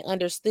that moment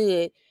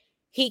understood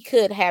he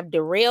could have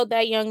derailed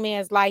that young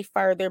man's life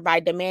further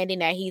by demanding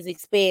that he's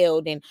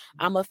expelled and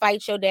I'm going to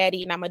fight your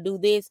daddy and I'm going to do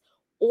this.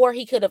 Or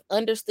he could have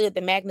understood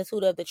the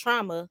magnitude of the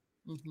trauma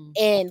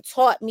and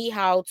taught me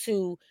how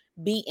to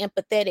be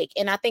empathetic.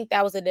 And I think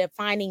that was a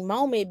defining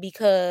moment,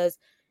 because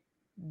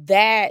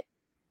that,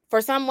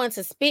 for someone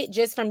to spit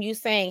just from you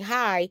saying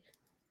hi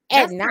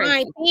at That's 9,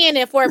 crazy. 10,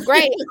 and 4th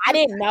grade, I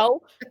didn't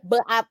know,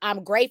 but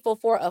I'm grateful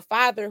for a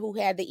father who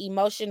had the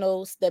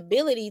emotional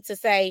stability to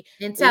say,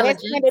 let's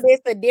handle Intelligence. this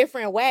a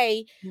different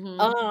way.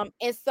 Hmm.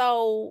 And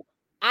so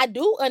I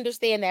do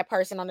understand that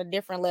person on a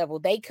different level.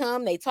 They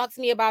come, they talk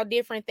to me about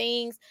different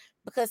things,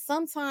 because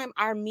sometimes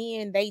our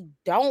men, they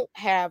don't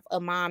have a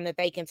mom that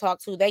they can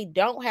talk to. They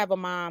don't have a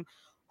mom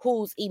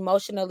who's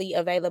emotionally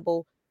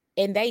available,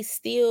 and they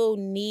still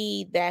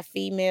need that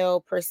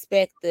female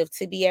perspective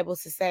to be able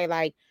to say,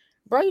 like,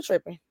 bro, you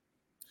tripping.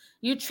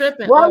 You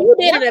tripping, Bro, or you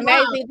did what's an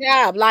wrong? amazing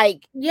job. Like, I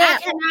Yeah,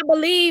 cannot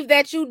believe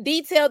that you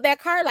detailed that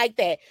car like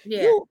that.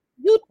 yeah.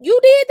 You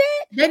did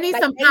that? They need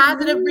Like, some they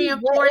positive need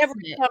wherever it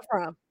reinforcement. come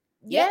from.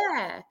 Yep.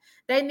 Yeah.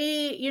 They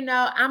need,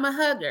 I'm a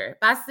hugger. If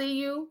I see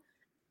you,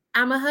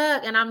 I'm a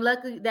hug. And I'm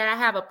lucky that I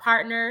have a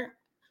partner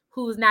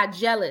who's not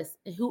jealous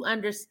and who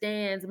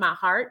understands my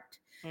heart.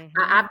 Hmm.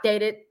 I've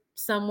dated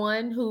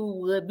someone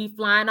who would be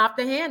flying off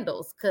the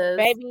handles because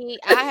Baby,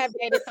 I have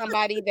dated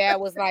somebody that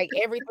was like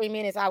every 3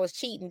 minutes I was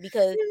cheating,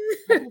 because,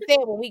 like you said,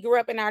 when we grew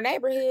up in our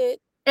neighborhood, we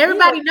were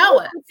everybody know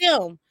close us. with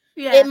them.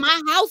 Yeah. And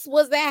my house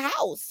was that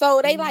house.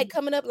 So they like Mhm.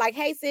 coming up like,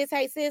 hey sis,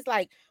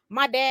 like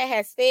my dad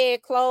has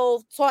fed,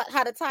 clothed, taught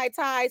how to tie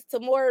ties to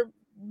more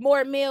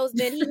meals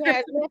than he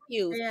has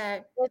nephews. Yeah.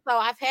 And so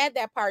I've had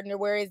that partner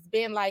where it's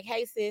been like,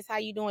 hey sis, how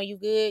you doing? You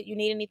good? You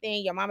need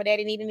anything? Your mama,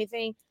 daddy need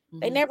anything?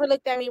 They Mhm. never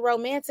looked at me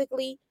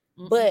romantically,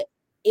 Mm-mm. but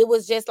it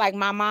was just like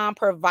my mom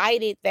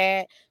provided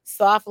that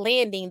soft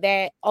landing,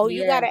 that, oh,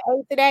 you Yeah. got an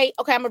A today?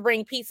 Okay, I'm gonna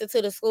bring pizza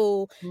to the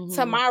school Mhm.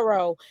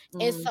 tomorrow.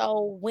 And Mhm.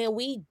 so when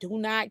we do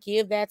not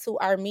give that to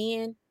our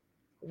men,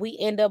 we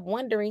end up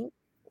wondering,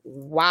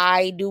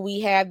 why do we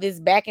have this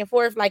back and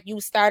forth? Like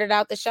you started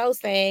out the show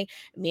saying,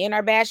 men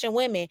are bashing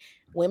women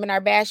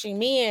are bashing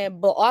men.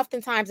 But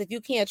oftentimes, if you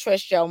can't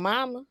trust your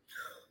mama,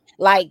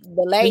 like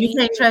the Or you lady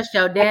can't who, trust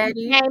your like, you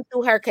daddy. came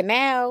through her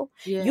canal,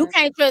 you Yeah.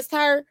 can't trust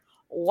her.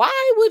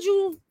 Why would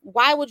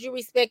you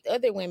respect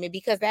other women?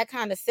 Because that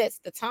kind of sets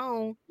the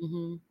tone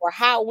Mhm. for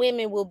how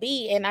women will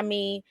be. And I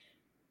mean,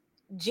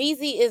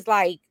 Jeezy is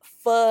like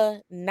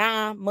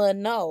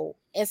phenomenal.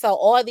 And so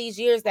all these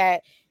years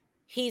that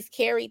he's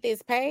carried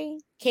this pain,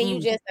 can you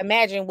Mm. just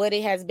imagine what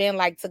it has been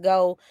like to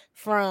go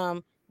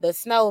from the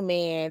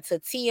snowman to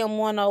TM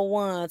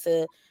 101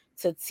 to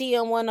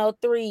TM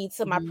 103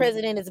 to my Mhm.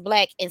 president is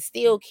black, and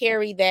still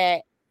carry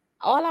that?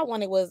 All I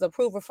wanted was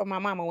approval from my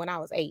mama when I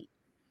was 8.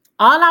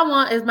 All I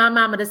want is my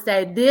mama to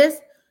say, "This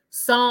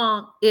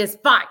song is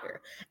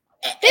fire."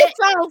 This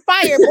song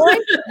fire, boy.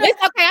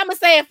 It's okay. I'ma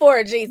say it for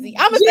her, Jeezy.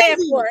 I'ma say it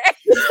Jeezy, for her.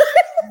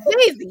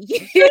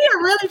 Jeezy.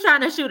 you're really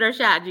trying to shoot her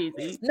shot,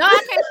 Jeezy. No,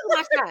 I can't shoot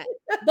my shot.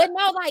 But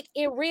no, like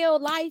in real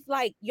life,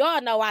 like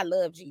y'all know I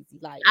love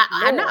Jeezy, like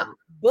I know. Lord.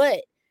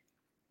 But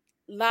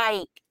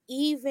like,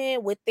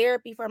 even with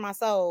therapy for my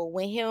soul,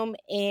 when him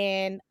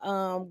and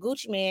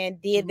Gucci Man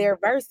did Mhm. their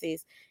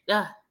verses,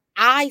 Yeah.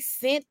 I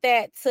sent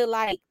that to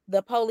like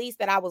the police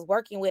that I was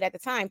working with at the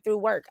time through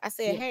work. I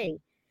said, Yeah. hey,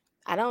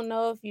 I don't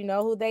know if you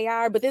know who they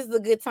are, but this is a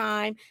good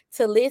time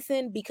to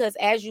listen, because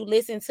as you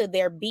listen to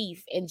their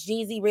beef, and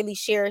Jeezy really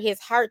shared his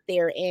heart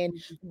there, and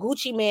Mhm.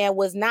 Gucci Man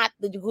was not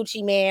the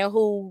Gucci Man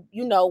who,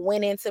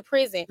 went into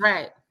prison.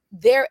 Right.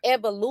 Their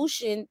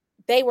evolution,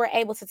 they were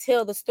able to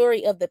tell the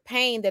story of the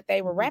pain that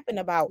they were Mhm. rapping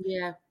about.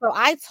 Yeah. So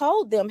I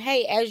told them,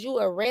 hey, as you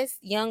arrest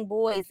young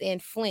boys in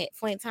Flint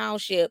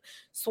Township,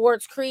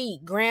 Swartz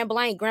Creek, Grand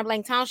Blanc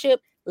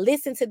Township,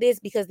 listen to this,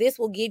 because this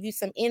will give you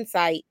some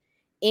insight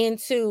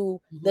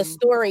into the Mhm.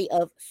 story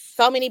of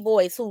so many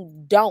boys who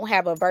don't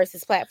have a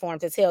versus platform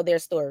to tell their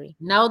story.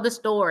 Know the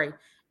story.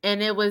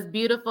 And it was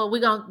beautiful.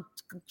 We're gonna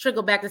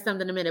trickle back to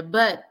something in a minute.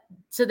 But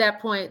to that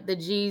point, the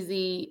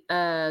Jeezy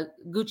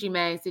Gucci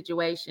Mane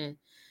situation,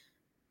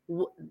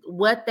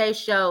 what they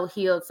show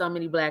healed so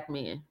many black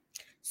men.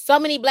 So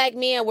many black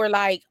men were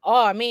like,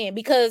 oh man,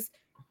 because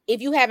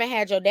if you haven't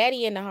had your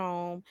daddy in the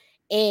home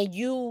and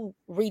you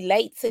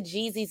relate to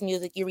Jeezy's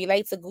music, you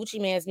relate to Gucci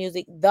Man's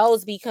music,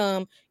 those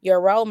become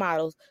your role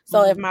models.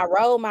 So if Mhm. my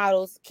role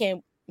models can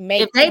If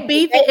make they people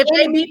beefing, their if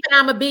they enemy, beefing,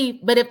 I'm a beef.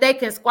 But if they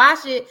can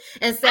squash it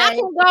and I say,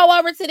 can go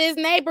over to this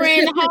neighbor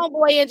and the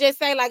homeboy and just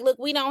say, like, look,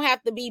 we don't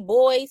have to be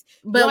boys.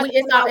 You but don't have we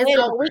to come to my it's wedding,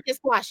 but over. we can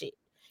squash it.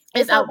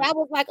 And It's so over. that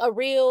was like a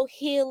real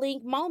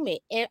healing moment.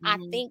 And I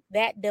Mhm. think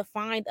that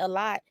defined a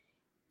lot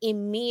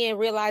in men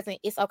realizing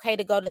it's okay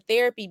to go to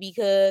therapy,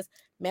 because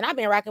man, I've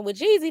been rocking with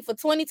Jeezy for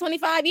 20,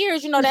 25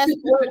 years. That's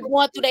what was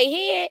going through their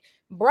head.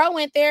 Bro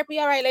in therapy.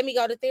 All right, let me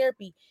go to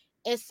therapy.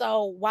 And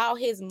so while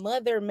his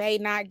mother may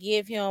not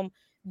give him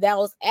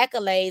those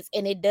accolades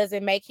and it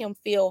doesn't make him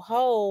feel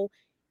whole,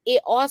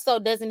 it also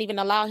doesn't even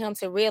allow him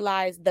to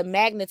realize the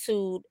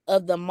magnitude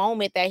of the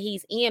moment that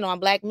he's in on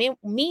black men,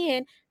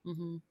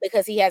 Mhm.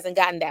 because he hasn't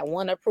gotten that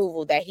one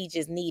approval that he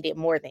just needed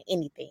more than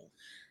anything.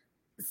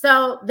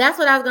 So that's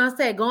what I was gonna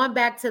say. Going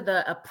back to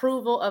the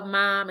approval of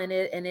mom and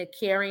it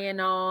carrying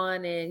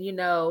on, and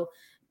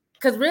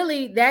Because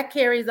really, that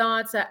carries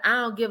on to I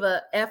don't give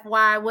a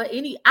FY what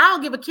any. I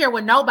don't give a care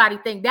what nobody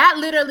think. That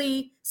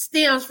literally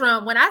stems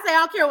from when I say I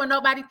don't care what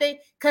nobody think,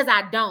 because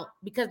I don't.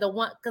 Because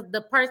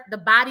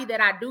the body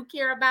that I do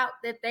care about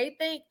that they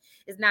think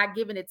is not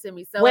giving it to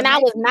me. So When it I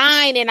makes was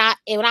 9 and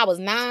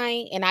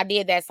I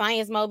did that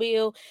science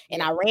mobile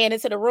and yeah, I ran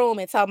into the room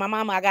and told my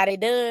mama I got it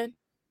done,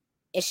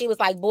 and she was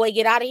like, "Boy,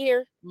 get out of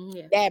here."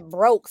 yeah, That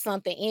broke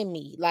something in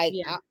me. Like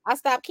yeah. I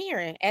stopped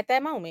caring at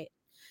that moment.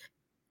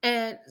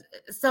 And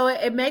so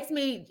it makes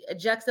me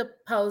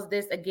juxtapose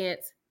this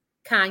against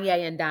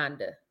Kanye and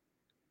Donda.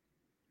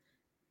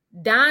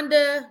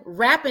 Donda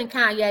rapping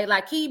Kanye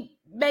like he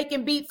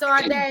making beats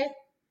all day.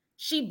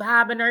 She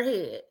bobbing her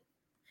head.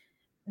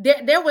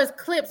 There was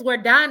clips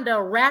where Donda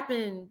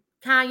rapping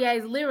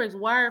Kanye's lyrics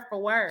word for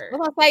I word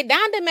was gonna say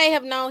Donda may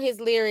have known his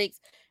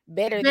lyrics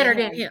better than better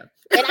than him. him.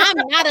 And I'm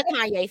not a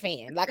Kanye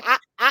fan. Like And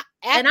I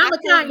I'm a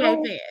can't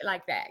Kanye do fan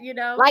like that, you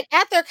know. like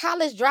after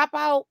college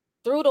dropout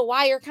through the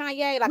wire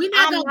Kanye, like We're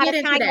not I'm gonna not get a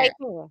into Kanye that,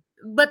 fan.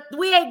 but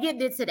we ain't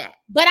getting into that.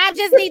 But I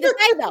just need to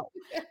say though,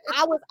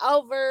 I was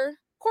over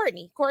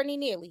Courtney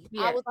Neely. I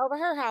Yeah. was over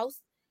her house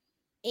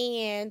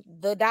and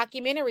the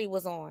documentary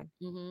was on.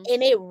 Mm-hmm.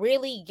 And it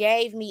really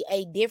gave me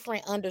a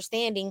different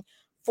understanding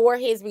for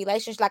his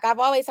relationship. Like I've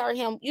always heard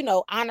him,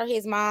 honor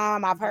his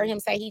mom. I've heard Mm-hmm. him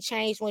say he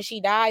changed when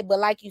she died. But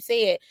like you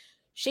said,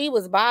 she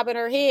was bobbing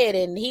her head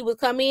and he would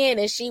come in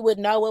and she would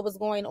know what was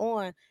going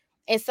on.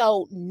 And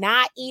so,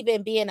 not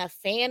even being a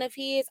fan of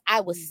his,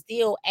 I was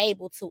still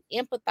able to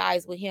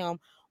empathize with him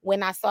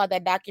when I saw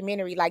that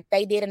documentary. Like,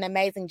 they did an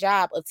amazing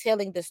job of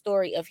telling the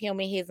story of him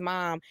and his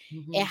mom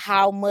Mm-hmm. and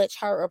how much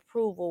her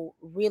approval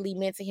really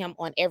meant to him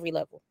on every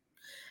level.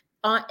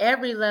 On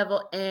every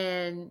level,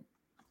 and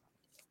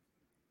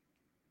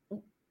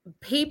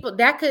people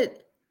that could,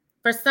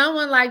 for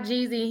someone like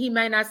Jeezy, he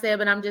may not say it,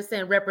 but I'm just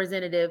saying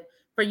representative,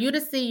 for you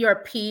to see your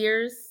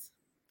peers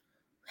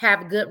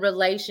have good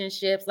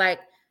relationships. Like,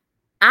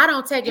 I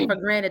don't take it for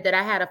granted that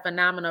I had a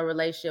phenomenal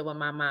relationship with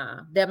my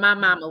mom. That my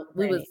mama,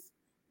 we was, Granted.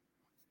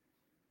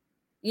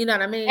 you know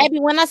what I mean? Baby,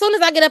 as soon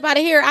as I get up out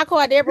of here, I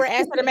call Deborah and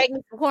ask her to make me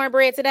some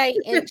cornbread today,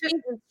 and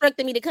she's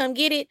instructing me to come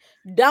get it.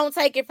 Don't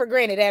take it for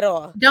granted at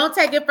all. Don't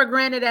take it for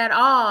granted at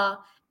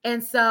all.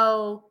 And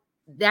so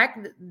that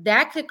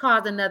could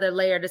cause another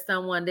layer to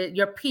someone, that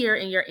your peer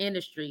in your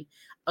industry.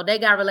 Or they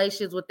got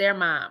relationships with their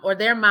mom, or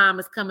their mom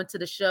is coming to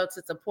the show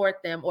to support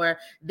them, or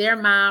their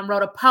mom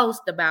wrote a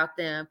post about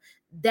them.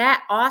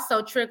 That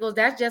also trickles.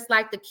 That's just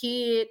like the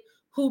kid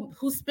who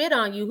spit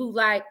on you, who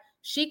like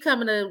she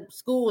coming to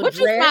school What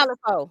you dressed. smiling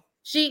for?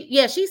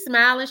 She's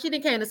smiling. She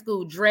didn't came to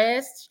school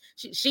dressed.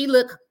 She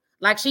looked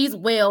like she's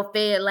well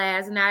fed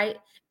last night,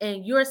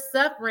 and you're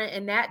suffering,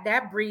 and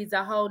that breeds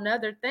a whole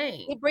nother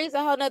thing. It brings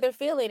a whole nother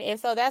feeling, and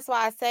so that's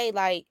why I say,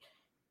 like,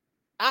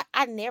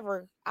 I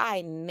never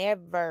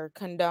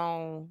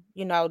condone,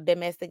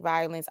 domestic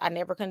violence. I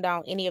never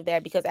condone any of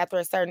that because after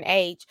a certain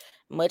age,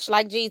 much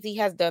like Jeezy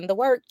has done the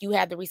work, you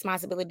have the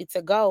responsibility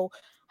to go.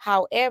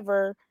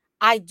 However,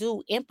 I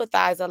do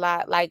empathize a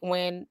lot. Like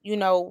when,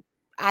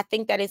 I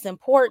think that it's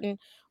important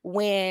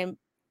when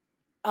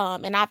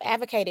and I've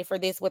advocated for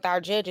this with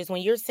our judges,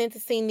 when you're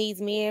sentencing these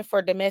men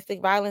for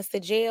domestic violence to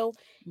jail,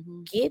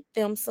 Mm-hmm. get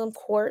them some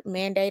court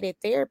mandated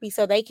therapy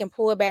so they can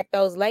pull back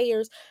those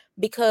layers,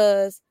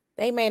 because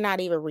they may not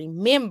even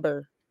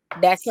remember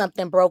that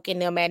something broke in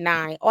them at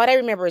 9. All they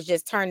remember is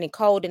just turning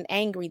cold and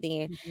angry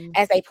then. Mm-hmm.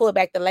 As they pull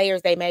back the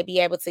layers, they may be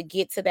able to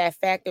get to that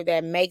factor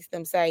that makes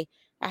them say,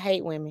 I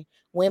hate women.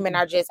 Women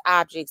are just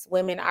objects.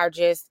 Women are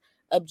just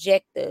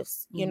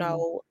objectives,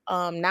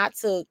 Mm-hmm. not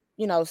to,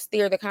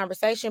 steer the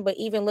conversation, but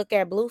even look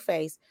at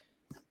Blueface.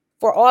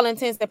 For all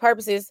intents and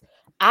purposes,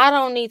 I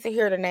don't need to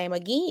hear the name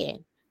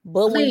again.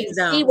 But when you Please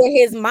see don't. what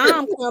his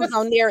mom comes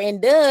on there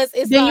and does,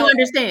 Then you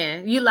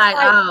understand. You like,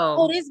 oh,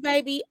 oh, this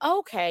baby,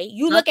 okay.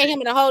 You look at okay,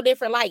 him in a whole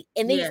different light,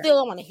 and then you yeah, still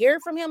don't want to hear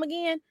from him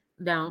again,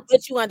 don't.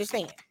 but you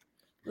understand.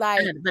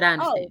 Like, But I oh,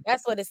 understand.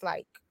 that's what it's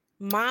like.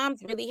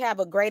 Moms really have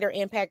a greater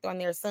impact on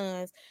their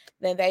sons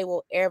than they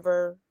will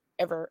ever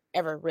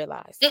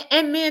realize.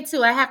 And men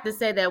too. I have to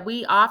say that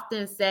we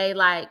often say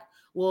like,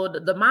 well,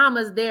 the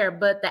mama's there,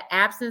 but the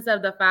absence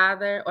of the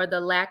father or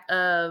the lack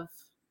of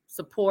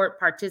support,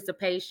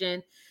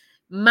 participation,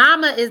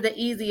 mama is the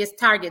easiest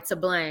target to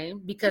blame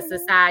because Mhm.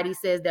 society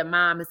says that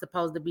mom is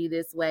supposed to be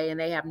this way, and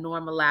they have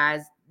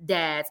normalized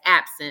dad's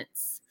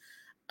absence.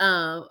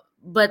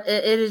 But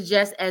it is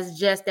just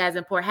as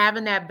important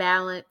having that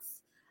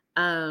balance.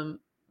 Um,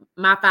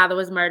 my father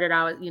was murdered.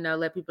 I was,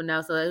 let people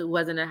know. So it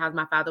wasn't a house.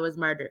 My father was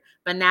murdered.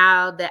 But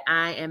now that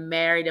I am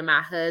married and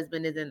my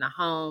husband is in the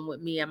home with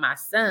me and my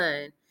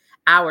son,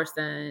 our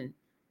son,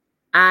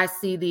 I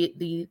see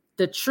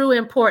the true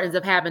importance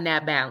of having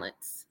that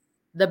balance.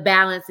 The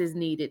balance is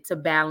needed to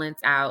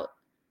balance out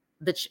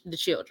the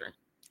children,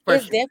 for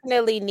It's sure.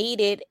 definitely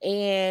needed,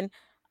 and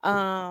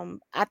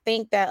I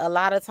think that a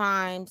lot of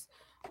times,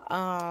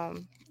 I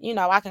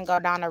can go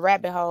down a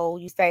rabbit hole,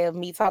 you say, of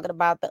me talking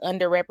about the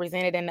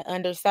underrepresented and the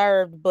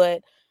underserved,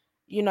 but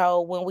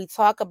when we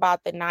talk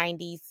about the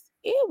 90s,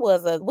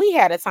 we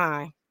had a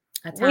time.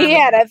 A We time of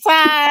had a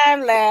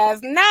time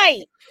last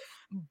night.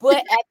 But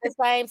at the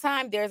same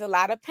time, there's a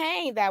lot of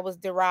pain that was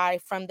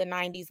derived from the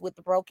 90s with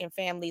the broken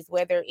families,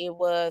 whether it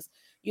was,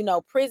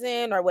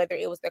 prison or whether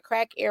it was the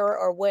crack era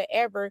or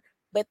whatever.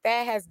 But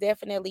that has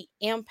definitely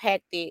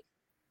impacted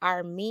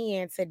our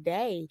men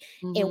today.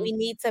 And mm-hmm, we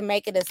need to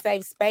make it a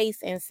safe space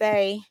and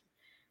say,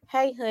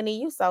 hey,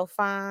 honey, you so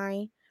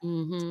fine.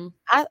 mm-hmm,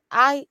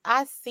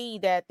 I see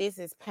that this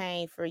is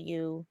pain for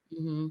you.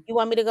 mm-hmm, You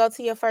want me to go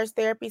to your first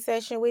therapy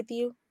session with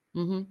you?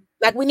 mm-hmm,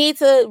 Like, we need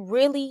to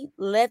really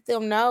let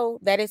them know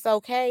that it's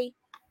okay,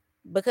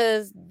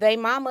 because they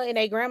mama and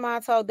they grandma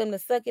told them to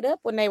suck it up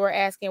when they were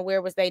asking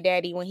where was their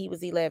daddy when he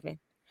was 11.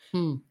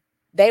 mm,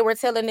 They were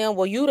telling them,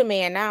 well, you the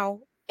man now.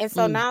 And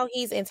so mm, now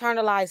he's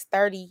internalized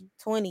 30,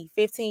 20,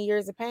 15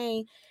 years of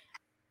pain.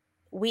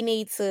 We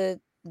need to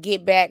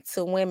get back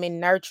to women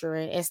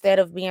nurturing instead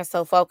of being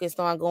so focused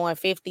on going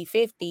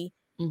 50-50.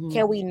 mm-hmm,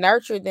 Can we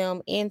nurture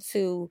them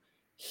into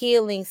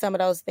healing some of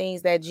those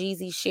things that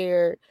Jeezy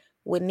shared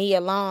with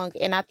Nia Long?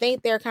 And I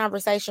think their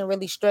conversation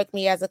really struck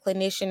me as a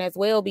clinician as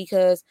well,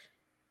 because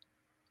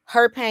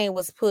her pain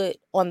was put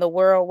on the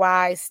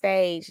worldwide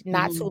stage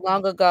not mm-hmm. too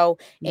long ago,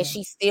 and Yeah.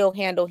 she still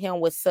handled him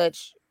with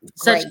such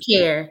Such grace.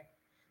 care,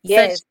 such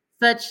Yes,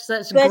 such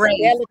such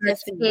grace, such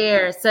delicacy.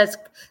 care,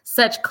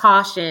 such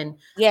caution,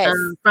 Yes.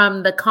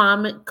 from the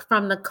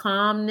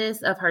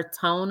calmness of her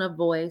tone of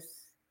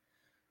voice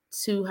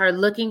to her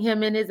looking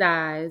him in his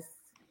eyes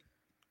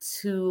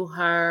to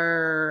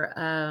her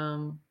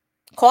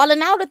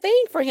Calling out a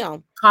thing for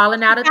him.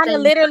 calling She out a kind of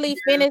thing for literally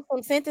him, finished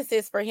some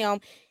sentences for him,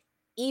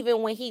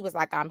 even when he was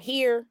like, I'm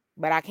here,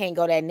 but I can't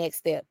go that next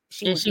step.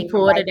 She and was she getting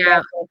him pulled right it to that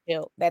out,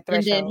 threshold, that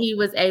and then threshold. he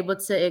was able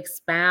to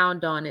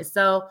expound on it.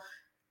 So,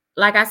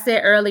 like I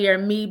said earlier,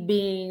 me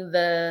being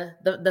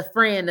the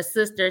friend, the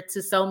sister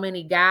to so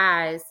many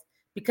guys,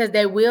 because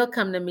they will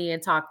come to me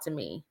and talk to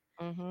me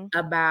Mm-hmm.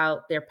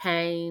 about their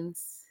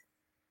pains,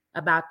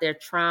 about their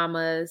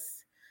traumas,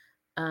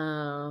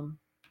 um,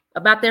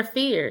 about their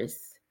fears.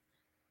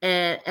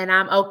 And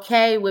I'm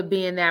okay with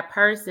being that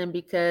person,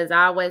 because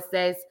I always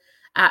say,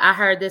 I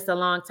heard this a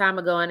long time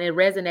ago and it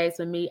resonates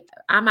with me.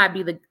 I might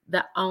be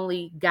the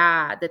only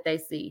God that they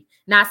see.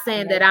 Not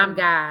saying that I'm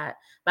God,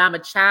 but I'm a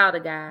child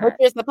of But God.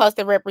 you're supposed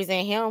to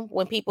represent him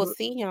when people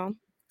see him.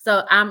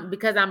 So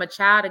because I'm a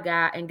child of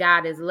God and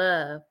God is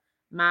love,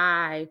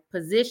 my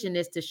position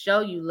is to show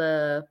you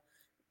love,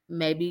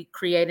 maybe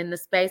creating the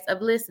space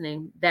of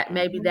listening. That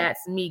maybe Mhm.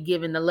 that's me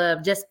giving the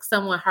love. Just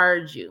someone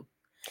heard you.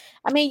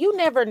 I mean, you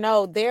never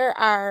know. There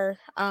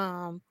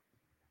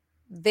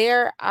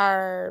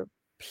are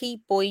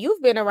people,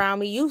 you've been around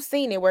me, you've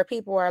seen it, where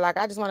people are like,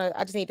 I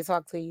just need to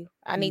talk to you.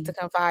 I need to Mhm.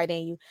 confide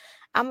in you.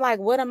 I'm like,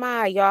 what am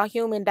I, y'all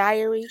human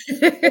diary?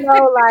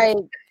 Like,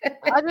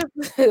 I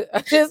just I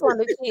just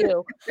want to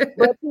chill.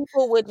 But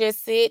people would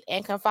just sit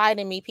and confide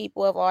in me,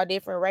 people of all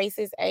different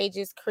races,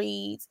 ages,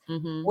 creeds,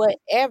 Mhm.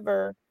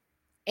 whatever.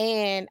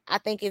 And I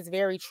think it's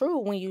very true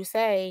when you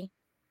say,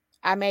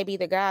 I may be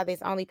the God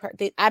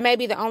I may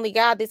be the only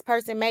God this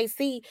person may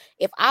see.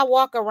 If I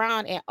walk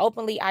around and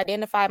openly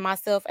identify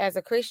myself as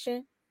a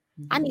Christian,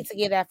 I Mhm. need to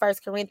give that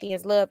First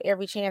Corinthians love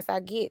every chance I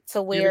get, to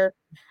Every- where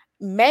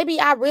maybe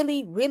I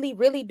really, really,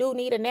 really do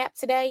need a nap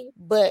today.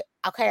 But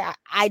okay,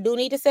 I do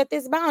need to set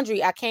this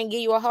boundary. I can't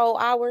give you a whole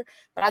hour,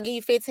 but I'll give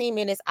you 15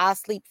 minutes. I'll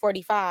sleep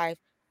 45,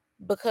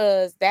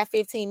 because that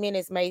 15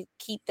 minutes may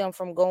keep them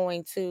from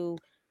going to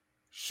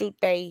shoot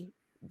they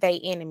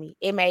enemy.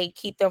 It may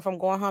keep them from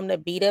going home to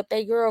beat up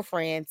their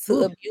girlfriend, to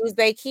Ooh. abuse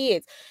their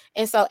kids.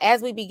 And so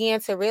as we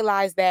begin to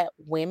realize that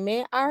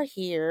women are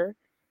here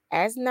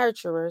as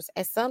nurturers,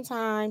 and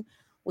sometimes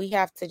we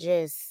have to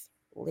just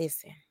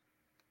listen.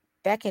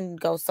 That can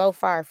go so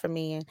far for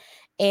men.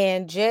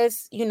 And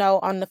just,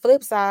 on the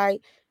flip side,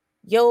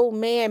 your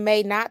man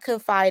may not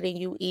confide in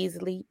you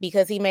easily,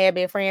 because he may have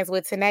been friends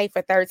with Tynee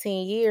for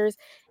 13 years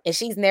and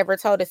she's never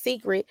told a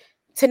secret.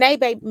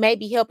 Tynee may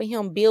be helping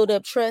him build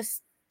up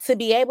trust to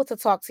be able to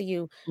talk to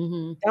you.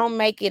 Mhm. Don't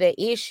make it an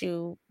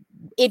issue.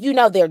 If you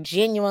know they're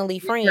genuinely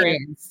Your friends,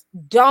 friends.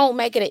 don't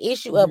make it an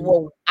issue of, Mhm.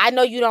 well, I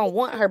know you don't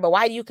want her, but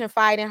why do you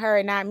confide in her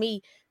and not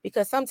me?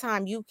 Because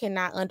sometimes you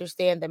cannot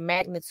understand the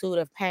magnitude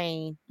of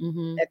pain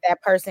Mhm. that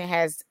that person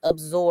has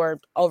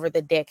absorbed over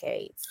the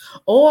decades.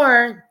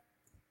 Or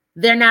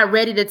they're not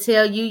ready to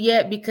tell you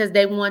yet because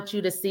they want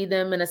you to see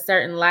them in a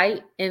certain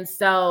light. And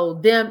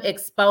so them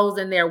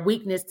exposing their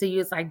weakness to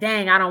you, it's like,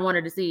 dang, I don't want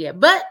her to see it.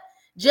 But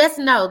just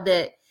know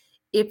that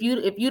if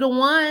you the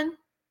one,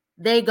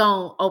 they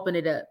gonna open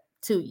it up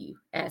to you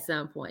at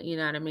some point. You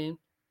know what I mean?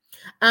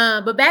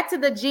 But back to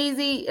the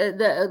Jeezy,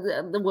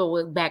 well,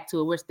 we're back to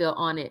it. We're still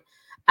on it.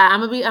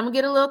 I'm gonna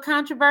get a little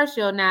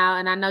controversial now,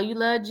 and I know you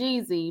love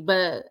Jeezy,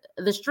 but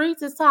the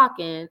streets is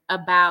talking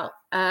about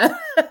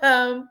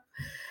um,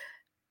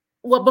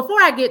 well,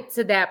 before I get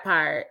to that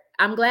part,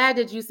 I'm glad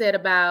that you said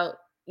about,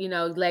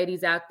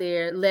 ladies out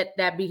there, let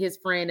that be his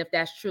friend if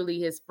that's truly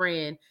his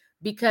friend.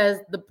 because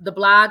the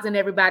blogs and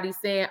everybody's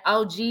saying,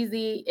 oh,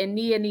 Jeezy and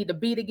Nia need to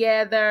be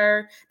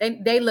together.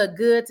 They look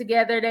good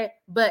together.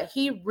 But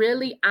he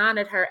really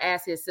honored her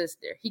as his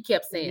sister. He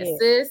kept saying, Yeah.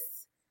 sis,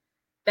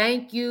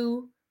 thank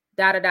you,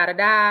 da da da da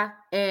da.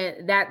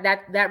 And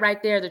that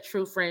right there is a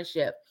true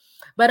friendship.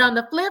 But on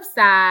the flip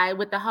side,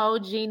 with the whole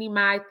Jeannie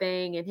Mai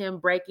thing and him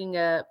breaking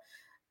up,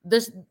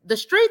 the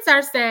streets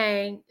are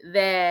saying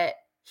that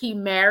he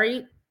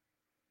married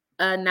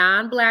a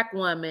non-black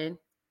woman,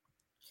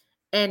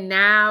 and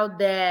now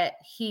that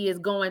he is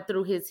going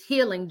through his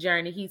healing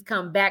journey, he's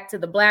come back to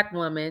the black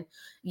woman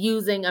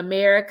using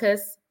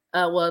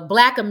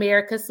Black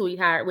America's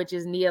sweetheart, which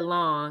is Nia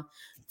Long,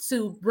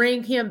 to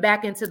bring him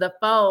back into the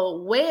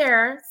fold,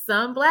 where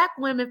some black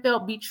women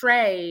felt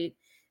betrayed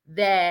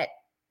that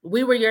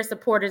we were your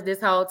supporters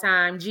this whole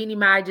time. Jeannie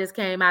Mai just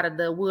came out of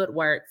the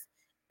woodworks,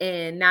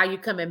 and now you're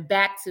coming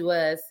back to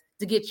us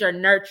to get your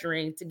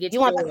nurturing, to get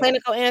You want the your.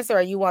 clinical answer,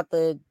 or you want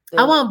I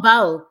the want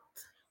both.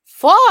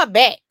 fall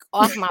back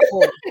off my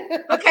boy?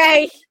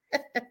 Okay.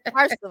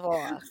 First of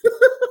all,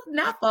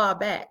 Not far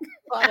back.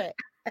 fall back.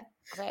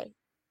 Okay.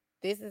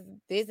 This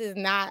is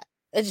not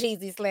a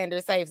Jeezy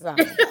slander safe zone.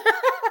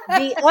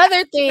 The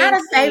other thing Not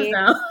a safe is,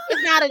 zone.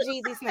 it's not a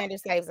Jeezy slander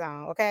safe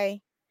zone.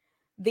 Okay.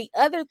 The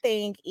other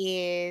thing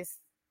is,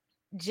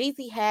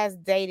 Jeezy has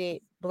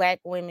dated black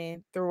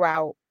women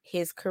throughout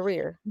his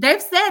career.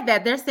 They've said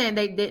that. They're saying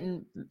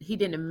he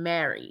didn't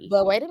marry.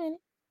 But wait a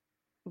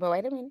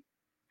minute.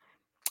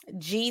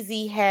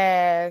 Jeezy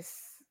has,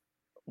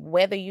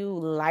 whether you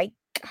like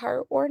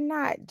her or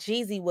not,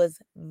 Jeezy was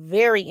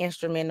very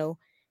instrumental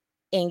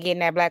in getting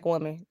that black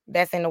woman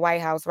that's in the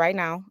White House right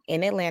now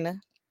in Atlanta,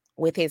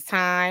 with his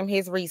time,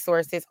 his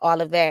resources,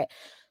 all of that.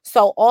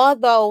 So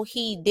although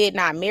he did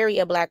not marry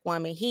a black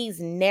woman, he's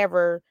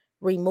never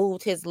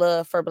removed his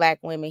love for black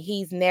women.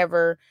 He's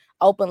never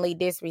openly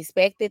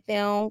disrespected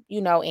them,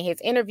 in his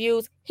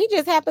interviews. He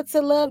just happened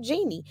to love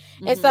Jeannie.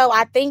 And so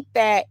I think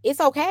that it's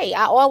okay.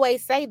 I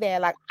always say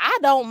that, like, I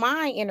don't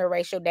mind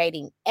interracial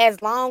dating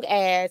as long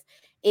as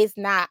it's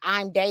not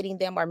I'm dating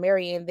them or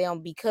marrying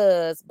them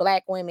because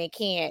black women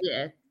can't.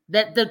 Yeah.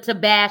 To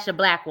bash a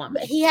black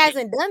woman. He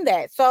hasn't done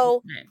that.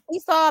 So he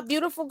saw a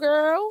beautiful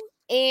girl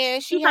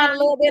and she had a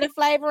little bit of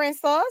flavor and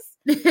sauce,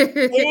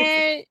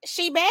 and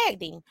she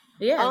bagged him.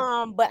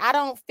 Yeah. But I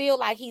don't feel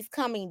like he's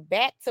coming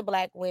back to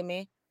black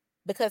women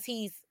because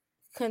he's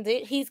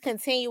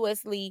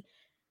continuously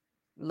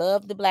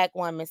loved the black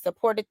woman,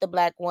 supported the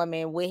black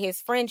woman with his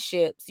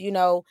friendships,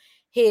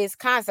 his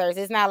concerts.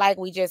 It's not like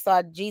we just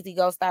saw Jeezy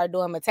go start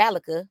doing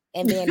Metallica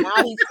and then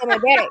now he's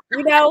coming back,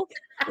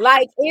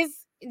 like,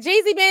 it's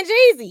Jeezy been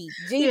Jeezy.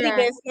 Jeezy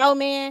been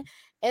Snowman.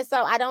 And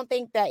so I don't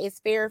think that it's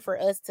fair for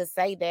us to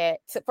say that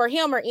for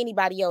him or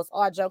anybody else,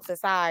 all jokes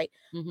aside,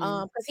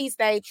 because he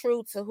stayed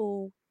true to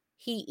who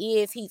he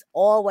is. He's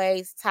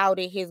always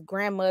touted his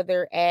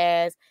grandmother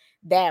as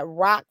that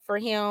rock for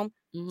him.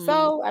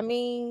 So, I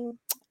mean,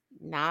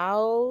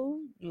 now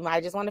you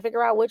might just want to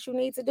figure out what you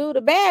need to do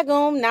to bag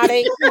him. Now that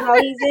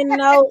he's in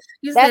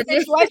that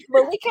situation,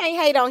 but we can't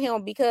hate on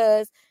him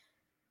because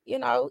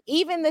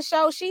even the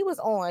show she was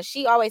on,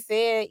 she always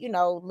said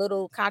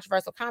little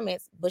controversial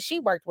comments, but she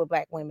worked with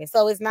black women,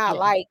 so it's not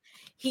like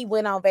he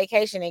went on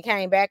vacation and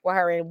came back with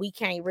her and we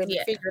can't really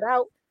figure it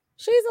out.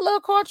 She's a little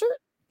cultured.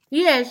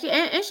 Yeah, and she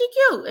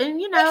cute, and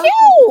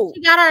cute.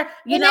 She got her.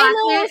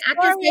 I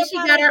can say she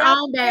got her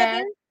own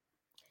bag.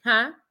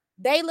 Huh?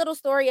 They little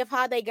story of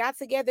how they got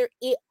together,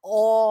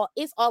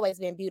 it's always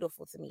been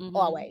beautiful to me,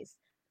 always.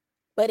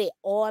 But it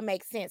all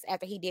makes sense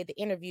after he did the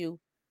interview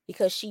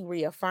because she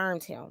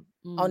reaffirmed him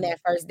on that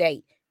first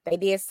date. They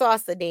did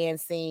salsa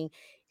dancing.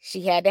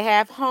 She had to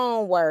have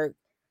homework.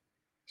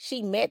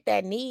 She met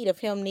that need of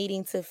him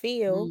needing to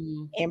feel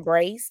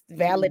embraced,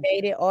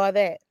 validated, all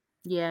that.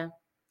 Yeah.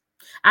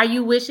 Are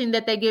you wishing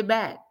that they get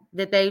back?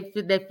 That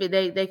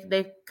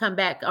they come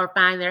back or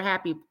find their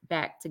happy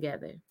back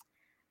together?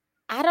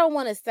 I don't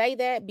want to say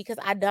that because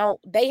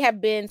they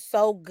have been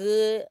so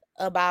good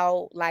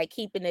about like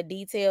keeping the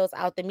details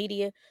out the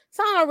media.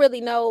 So I don't really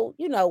know,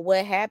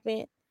 what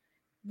happened.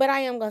 But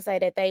I am going to say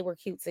that they were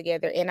cute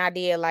together. And I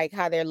did like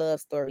how their love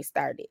story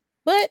started.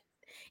 But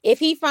if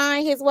he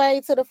find his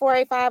way to the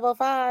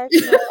 48505,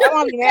 I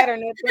won't be mad or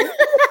nothing.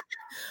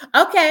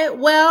 Okay,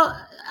 well,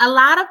 a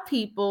lot of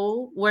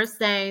people were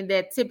saying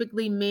that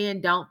typically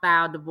men don't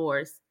file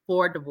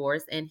for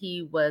divorce, and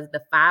he was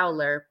the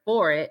filer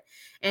for it.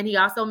 And he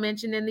also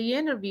mentioned in the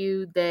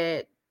interview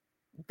that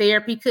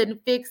therapy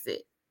couldn't fix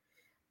it.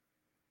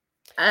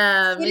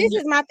 This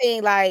is my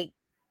thing. Like,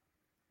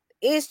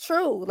 it's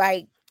true.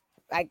 Like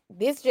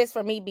this just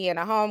for me being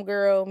a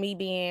homegirl, me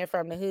being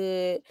from the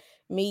hood,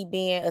 me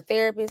being a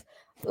therapist.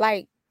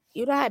 Like,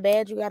 you know how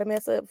bad you got to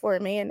mess up for a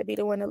man to be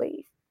the one to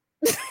leave?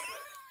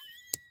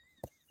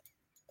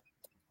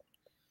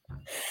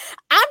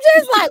 I'm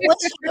just like, what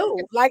you do?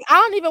 Like, I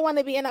don't even want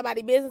to be in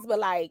nobody's business, but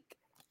like,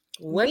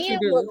 what men you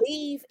do will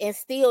leave and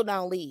still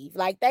don't leave.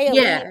 Like, they'll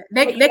leave.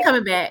 They're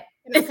coming back.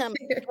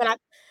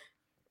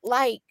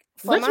 Like,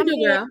 for what my you do,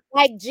 man, girl?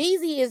 like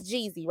Jeezy is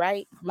Jeezy,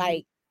 right?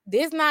 Like,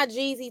 This not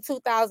Jeezy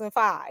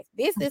 2005.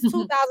 This is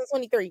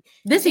 2023.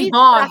 This Jeezy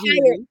could have evolved,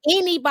 hired Jeezy.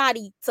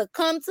 anybody to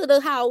come to the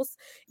house,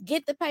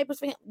 get the papers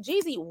for him.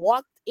 Jeezy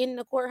walked in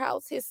the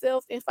courthouse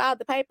himself and filed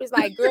the papers.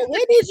 Like, girl,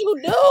 what did you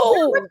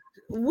Girl, do?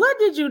 what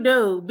did you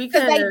do?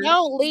 Because Because they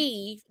don't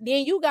leave.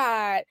 Then you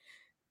got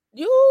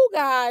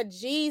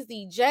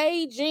Jeezy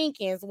J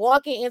Jenkins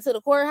walking into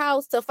the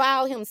courthouse to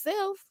file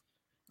himself.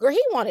 Girl,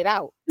 he wanted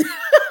out.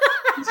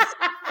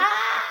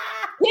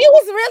 He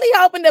was really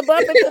hoping to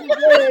bump into the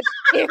judge.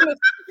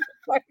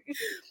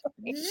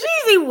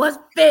 Jeezy was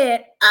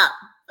fed up.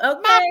 My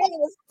Okay. money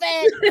was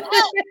fed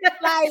up.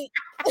 Like,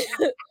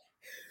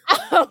 I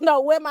don't know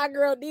what my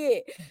girl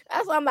did.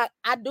 That's why I'm like,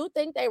 I do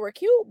think they were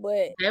cute,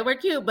 but They were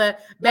cute, but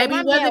like baby,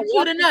 my it man wasn't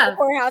cute walked into the enough.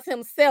 courthouse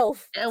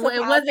himself to It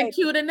file wasn't papers.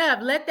 cute enough.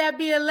 Let that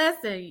be a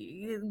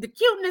lesson. The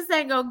cuteness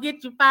ain't gonna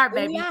get you fired,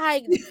 baby.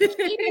 Like,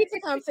 she needs to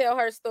come tell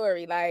her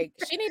story. Like,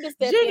 she need to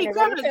step in Jeannie, and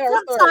really tell her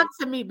come story. talk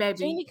to me, baby.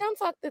 Jeannie, come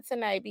talk to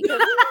tonight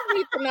because we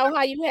need to know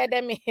how you had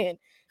that man,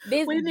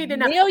 this We need to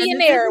know. And this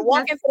millionaire, is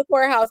walk into the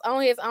courthouse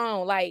on his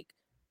own.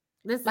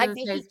 this is Like, a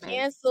did safe he space.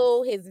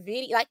 cancel his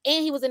video? Like,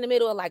 and he was in the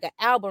middle of like an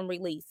album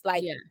release.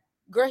 Like, Yeah.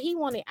 girl, he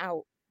wanted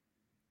out.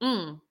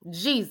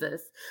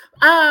 Jesus.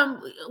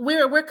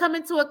 We're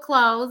coming to a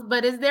close,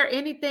 but is there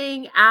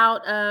anything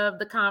out of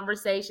the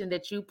conversation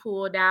that you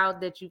pulled out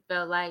that you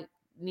felt like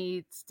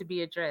needs to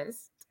be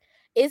addressed?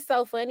 It's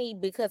so funny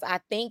because I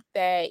think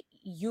that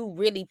you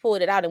really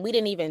pulled it out, and we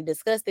didn't even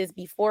discuss this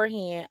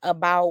beforehand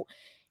about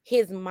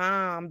his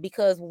mom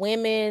because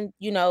women,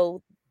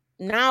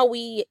 now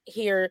we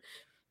hear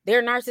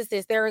they're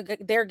narcissists,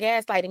 they're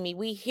gaslighting me.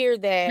 We hear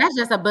that That's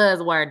just a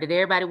buzzword that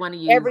everybody want to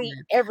use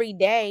now. every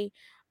day,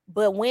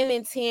 but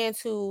women tend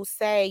to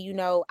say,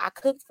 I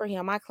cooked for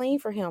him, I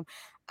cleaned for him,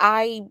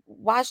 I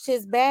washed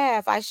his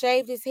bath, I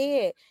shaved his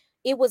head.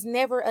 It was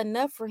never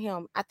enough for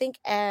him. I think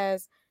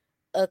as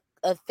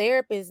a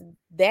therapist,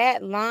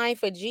 that line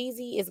for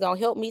Jeezy is gonna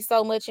help me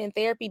so much in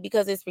therapy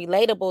because it's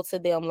relatable to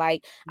them.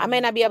 Like, I may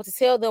Mhm, not be able to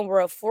tell them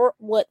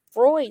what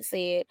Freud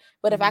said,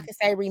 but if I mhm, can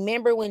say,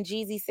 remember when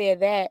Jeezy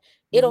said that,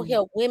 it'll mhm,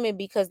 help women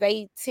because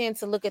they tend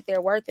to look at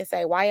their worth and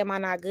say, why am I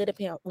not good at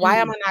him? Why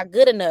am mm, I not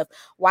good enough?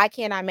 Why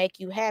can't I make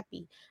you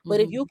happy?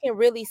 But if you mhm, can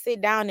really sit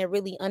down and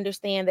really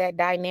understand that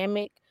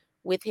dynamic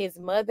with his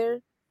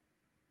mother,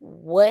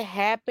 what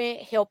happened,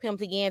 help him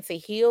begin to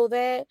heal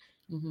that,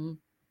 mhm.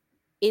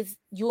 is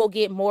you will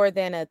get more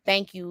than a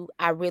thank you.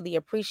 I really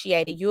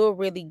appreciate it. You'll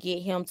really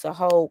get him to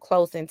hold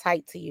close and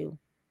tight to you.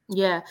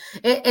 Yeah,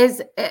 it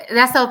is.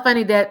 That's so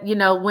funny that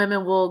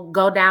women will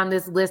go down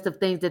this list of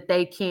things that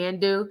they can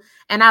do,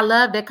 and I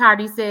love that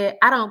Cardi said,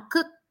 "I don't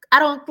cook, I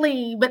don't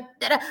clean," but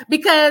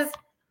because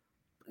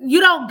you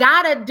don't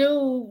gotta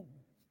do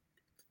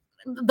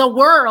the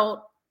world.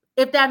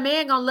 If that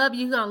man gonna love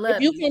you, he gonna If love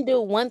you you. can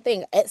do one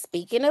thing,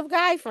 speaking of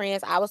guy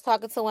friends, I was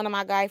talking to one of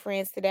my guy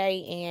friends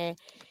today, and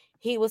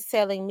he was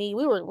telling me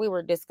we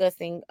were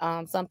discussing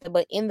something,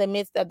 but in the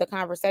midst of the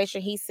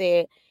conversation, he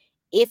said,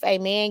 if a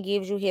man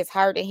gives you his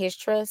heart and his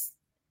trust,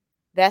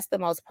 that's the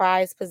most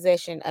prized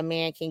possession a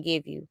man can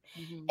give you.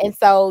 Mhm, And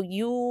so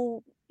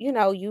you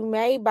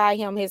may buy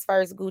him his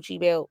first Gucci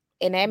belt,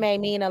 and that may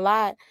mean a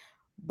lot.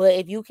 But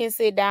if you can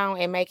sit down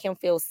and make him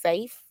feel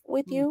safe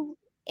with mhm, you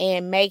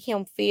and make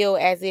him feel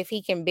as if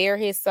he can bear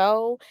his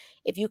soul,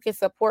 if you can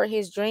support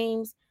his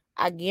dreams,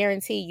 I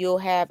guarantee you'll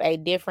have a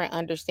different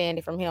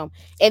understanding from him.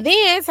 And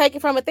then take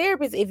it from a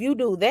therapist. If you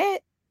do that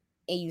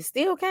and you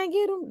still can't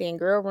get him, then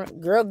girl,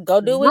 go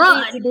do what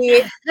Jeezy run.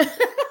 did.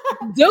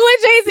 Do what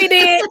Jeezy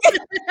did.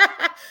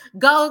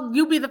 Go,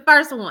 you be the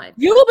first one.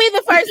 You will be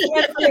the first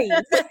one to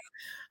leave.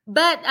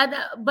 But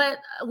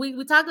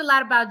we talked a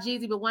lot about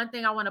Jeezy, but one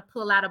thing I want to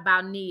pull out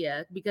about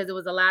Nia, because it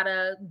was a lot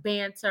of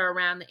banter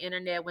around the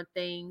internet when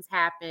things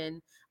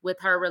happened with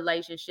her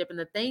relationship, and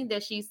the thing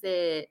that she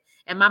said,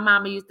 and my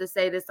mama used to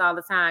say this all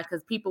the time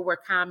because people were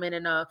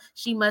commenting on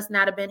she must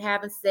not have been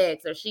having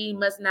sex or she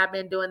must not have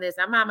been doing this.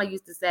 My mama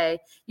used to say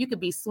you could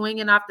be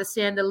swinging off the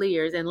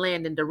chandeliers and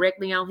landing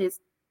directly on his.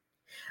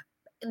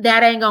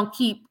 That ain't gonna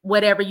keep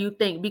whatever you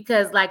think,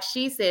 because like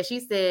she said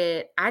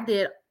I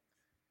did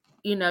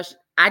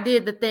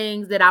the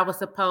things that I was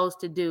supposed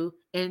to do.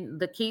 And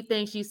the key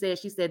thing she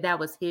said that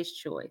was his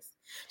choice.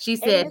 She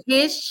And said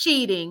his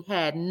cheating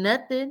had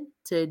nothing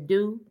to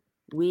do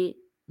with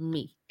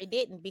me. it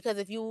didn't, because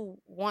if you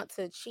want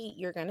to cheat,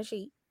 you're gonna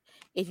cheat.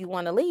 If you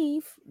want to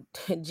leave,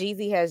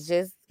 Jeezy has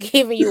just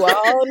given you a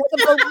whole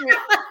nother blueprint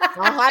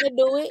on how to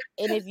do it.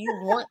 And if you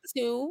want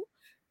to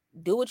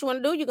do what you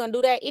want to do, you're gonna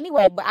do that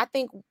anyway. But I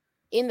think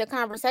in the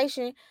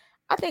conversation,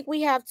 I think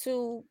we have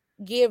to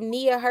give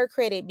Nia her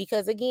credit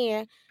because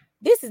again,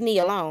 this is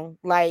Nia alone.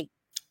 Like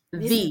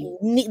this is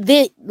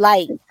The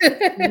like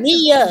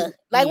Nia.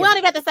 Like we Nia. don't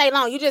even have to say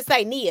long. You just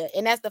say Nia,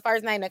 and that's the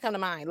first name that come to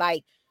mind.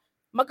 Like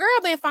my girl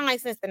been fine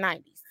since the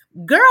 90s.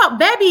 Girl,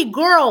 baby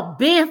girl,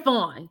 been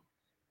fine.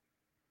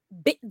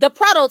 The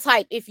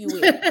prototype, if you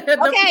will.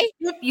 Okay,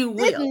 If you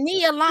this will.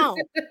 Nia alone,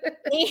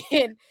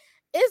 and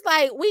it's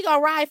like we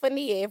gonna ride for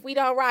Nia if we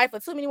don't ride for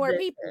too many more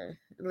people.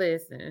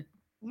 Listen.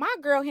 my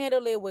girl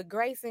handled it with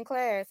grace and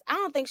class. I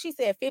don't think she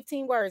said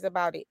 15 words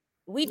about it.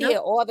 We did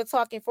Nope. all the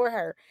talking for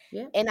her.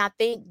 Yeah. And I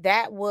think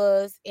that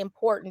was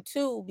important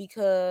too,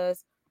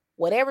 because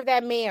whatever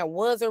that man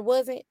was or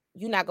wasn't,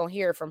 you're not going to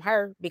hear it from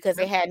her because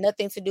it Nope. had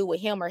nothing to do with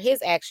him or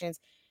his actions.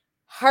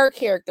 Her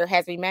character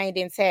has remained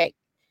intact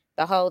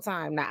the whole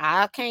time. Now,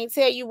 I can't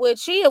tell you what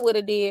Chia would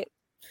have did.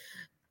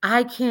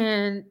 I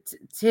can't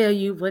tell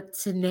you what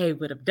Tynee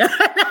would have done.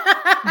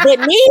 But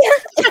Nia,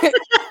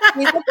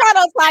 she's the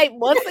prototype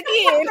once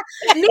again.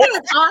 Nia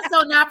is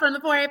also not from the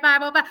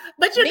 48505.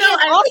 But you Nia know, is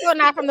also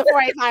not from the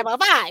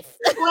 48505.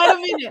 wait a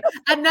minute.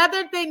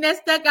 Another thing that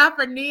stuck out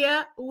for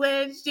Nia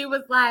when she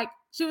was like,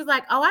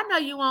 "Oh, I know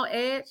you on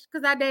edge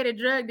because I dated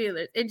drug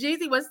dealers." And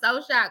Jeezy was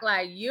so shocked,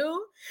 like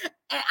you.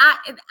 And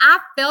I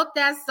felt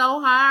that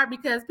so hard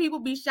because people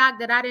be shocked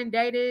that I didn't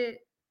dated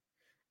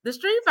the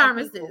street Some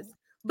people. pharmacists.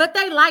 But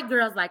they like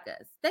girls like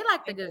us. They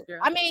like the They do. good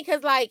girls. I mean,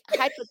 because like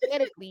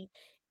hypothetically,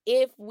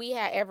 if we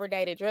had ever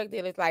dated drug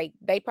dealers, like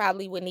they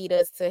probably would need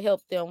us to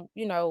help them,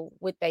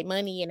 with their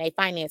money and their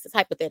finances,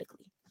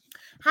 hypothetically.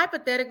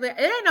 Hypothetically, it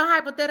ain't no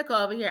hypothetical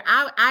over here.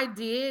 I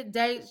did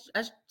date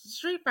a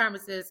street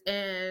pharmacist,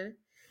 and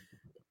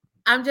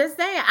I'm just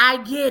saying I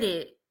get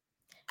it.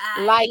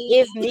 Like I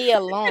it's Nia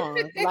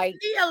Long. Like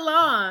Nia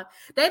Long.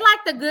 They like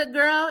the good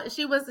girl.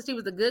 She was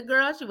a good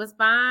girl. She was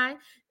fine.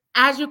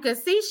 As you can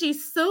see,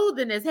 she's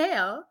soothing as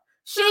hell.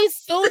 So she's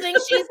soothing,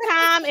 she's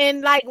calm,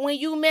 and like when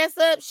you mess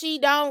up, she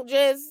don't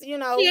just, she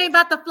ain't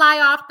about to fly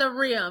off the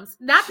rims.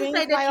 Not she to say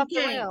ain't that fly you off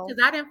the can't, rail.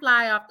 because I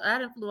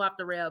didn't flew off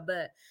the rail,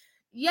 but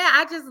yeah,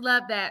 I just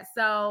love that.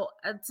 So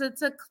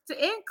to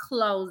in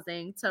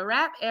closing, to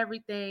wrap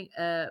everything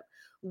up,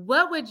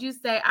 what would you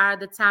say are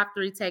the top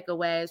three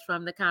takeaways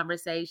from the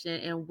conversation,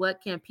 and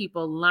what can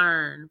people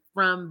learn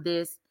from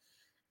this?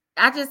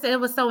 I just it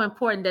was so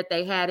important that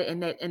they had it,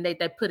 and they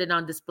put it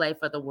on display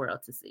for the world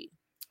to see.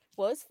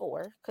 Well, it's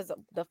four, because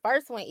the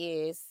first one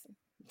is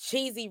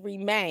Jeezy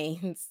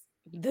remains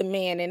the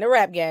man in the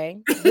rap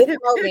game. This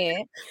old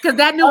man. Because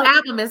that new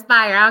album is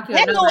fire. I don't care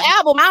That what new nobody.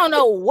 album, I don't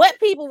know what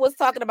people was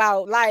talking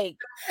about. Like,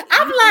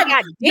 I'm he like,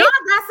 got y'all this.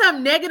 got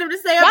something negative to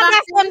say Y'all about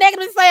got this? something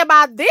negative to say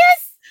about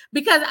this?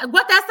 Because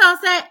what that song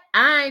said,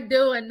 I ain't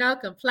doing no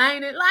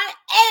complaining. Like,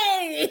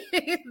 hey,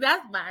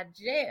 that's my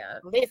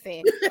jam.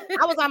 Listen,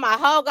 I was on my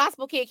whole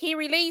gospel kick he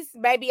released,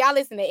 baby. I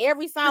listened to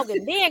every song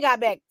and then got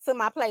back to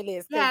my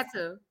playlist because Had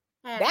to.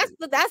 Had to.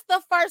 that's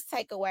the first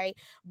takeaway.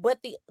 But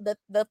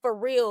the for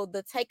real,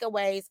 the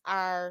takeaways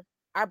are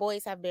our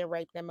boys have been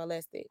raped and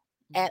molested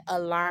at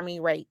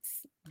alarming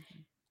rates.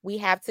 Mhm, We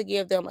have to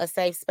give them a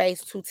safe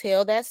space to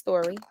tell that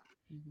story.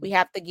 We mhm,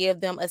 have to give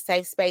them a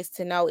safe space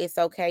to know it's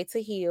okay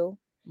to heal.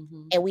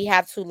 mhm, And we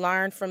have to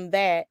learn from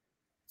that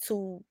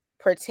to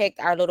protect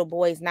our little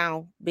boys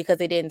now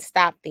because it didn't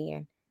stop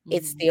then.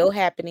 It's mhm. still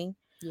happening.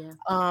 Yeah.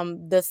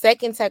 The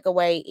second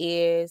takeaway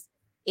is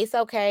it's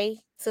okay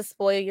to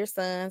spoil your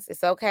sons.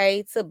 It's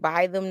okay to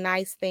buy them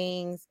nice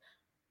things,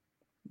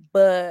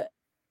 but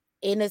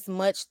in as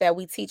much that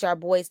we teach our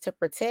boys to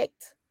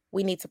protect,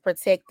 we need to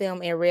protect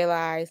them and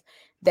realize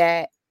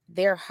that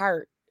their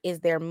heart is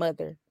their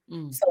mother.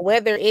 Mm, So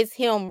whether it's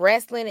him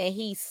wrestling and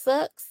he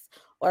sucks,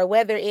 or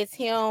whether it's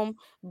him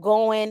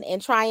going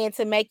and trying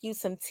to make you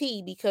some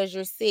tea because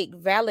you're sick,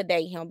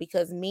 validate him,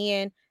 because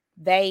men,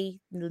 they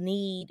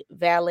need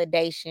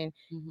validation.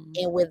 mhm,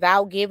 And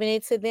without giving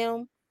it to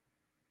them,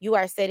 you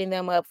are setting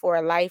them up for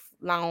a life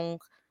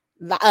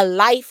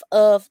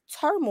of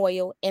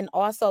turmoil, and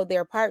also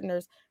their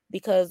partners,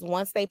 because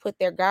once they put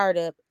their guard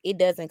up, it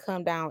doesn't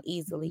come down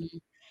easily.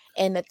 mhm,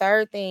 And the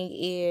third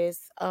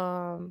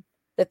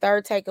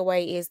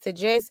takeaway is to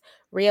just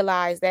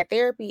realize that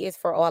therapy is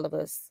for all of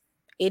us.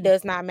 It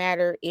does not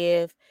matter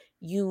if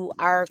you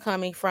are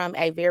coming from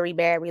a very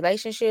bad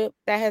relationship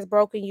that has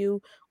broken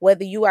you,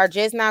 whether you are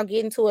just now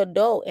getting to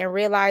adult and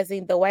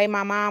realizing the way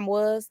my mom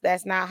was,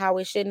 that's not how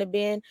it shouldn't have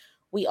been.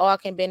 We all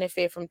can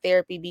benefit from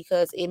therapy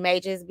because it may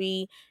just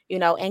be,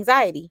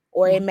 anxiety,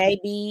 or it mhm. may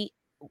be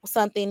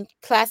something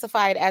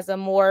classified as a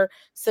more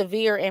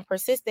severe and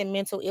persistent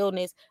mental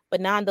illness.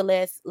 But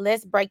nonetheless,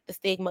 let's break the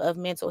stigma of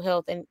mental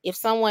health. And if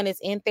someone is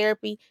in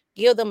therapy,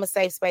 give them a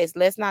safe space.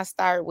 Let's not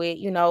start with,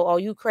 oh,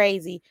 you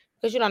crazy,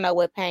 because you don't know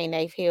what pain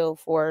they've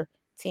healed for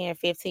 10,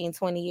 15,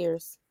 20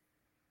 years.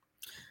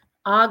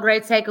 All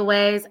great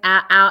takeaways.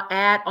 I'll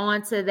add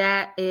on to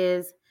that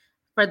is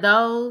for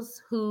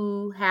those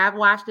who have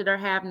watched it or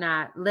have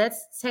not,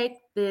 let's take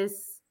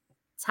this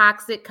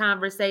toxic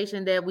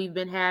conversation that we've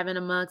been having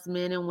amongst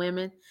men and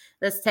women.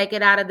 Let's take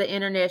it out of the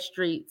internet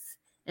streets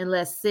and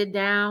let's sit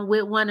down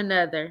with one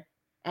another,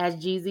 as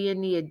Jeezy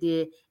and Nia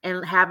did,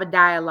 and have a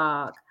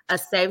dialogue, a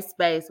safe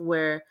space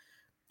where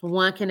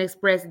one can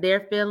express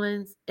their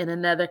feelings and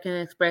another can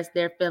express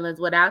their feelings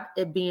without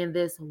it being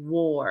this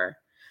war.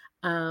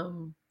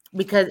 Um,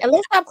 because And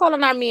let's stop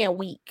calling our men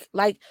weak.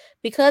 Like,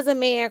 because a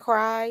man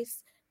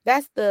cries,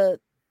 that's the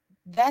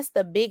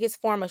biggest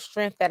form of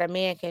strength that a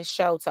man can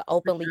show, to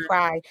openly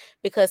cry,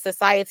 because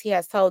society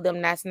has told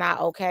them that's not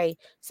okay.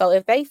 So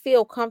if they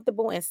feel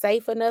comfortable and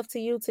safe enough to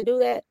you to do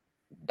that,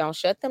 don't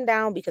shut them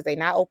down because they're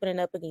not opening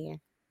up again.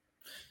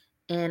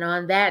 And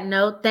on that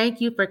note,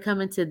 thank you for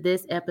coming to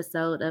this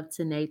episode of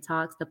Tynee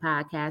Talks, the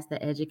podcast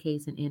that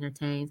educates and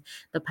entertains,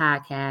 the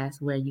podcast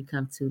where you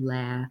come to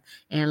laugh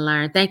and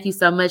learn. Thank you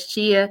so much,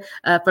 Chia,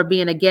 for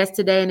being a guest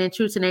today. And in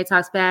true Tynee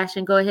Talks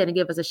fashion, go ahead and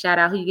give us a shout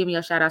out. Who you giving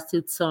your shout outs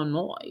to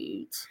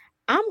tonight?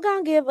 I'm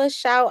going to give a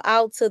shout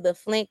out to the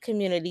Flint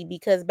community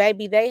because,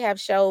 baby, they have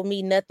showed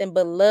me nothing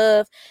but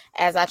love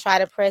as I try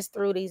to press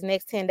through these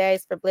next 10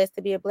 days for Blessed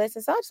to be a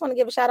Blessing. So I just want to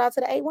give a shout out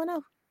to the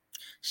 810.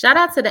 Shout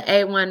out to the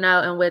 810.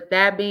 And with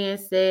that being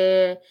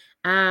said,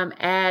 I'm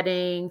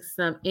adding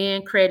some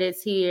end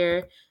credits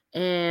here.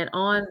 And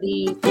on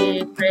these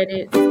end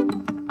credits,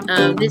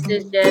 this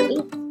is just,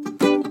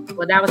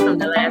 well, that was from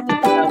the last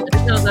episode, but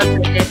it's going to go to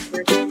the next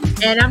one.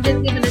 And I'm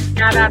just giving a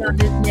shout out on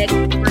this next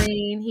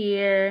screen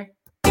here.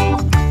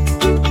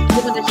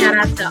 Giving a shout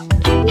out to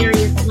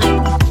various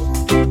links.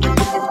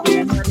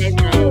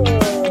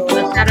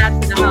 So shout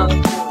out to the host.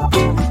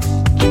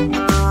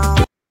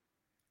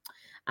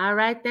 All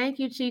right. Thank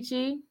you, Chi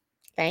Chi.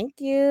 Thank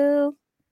you.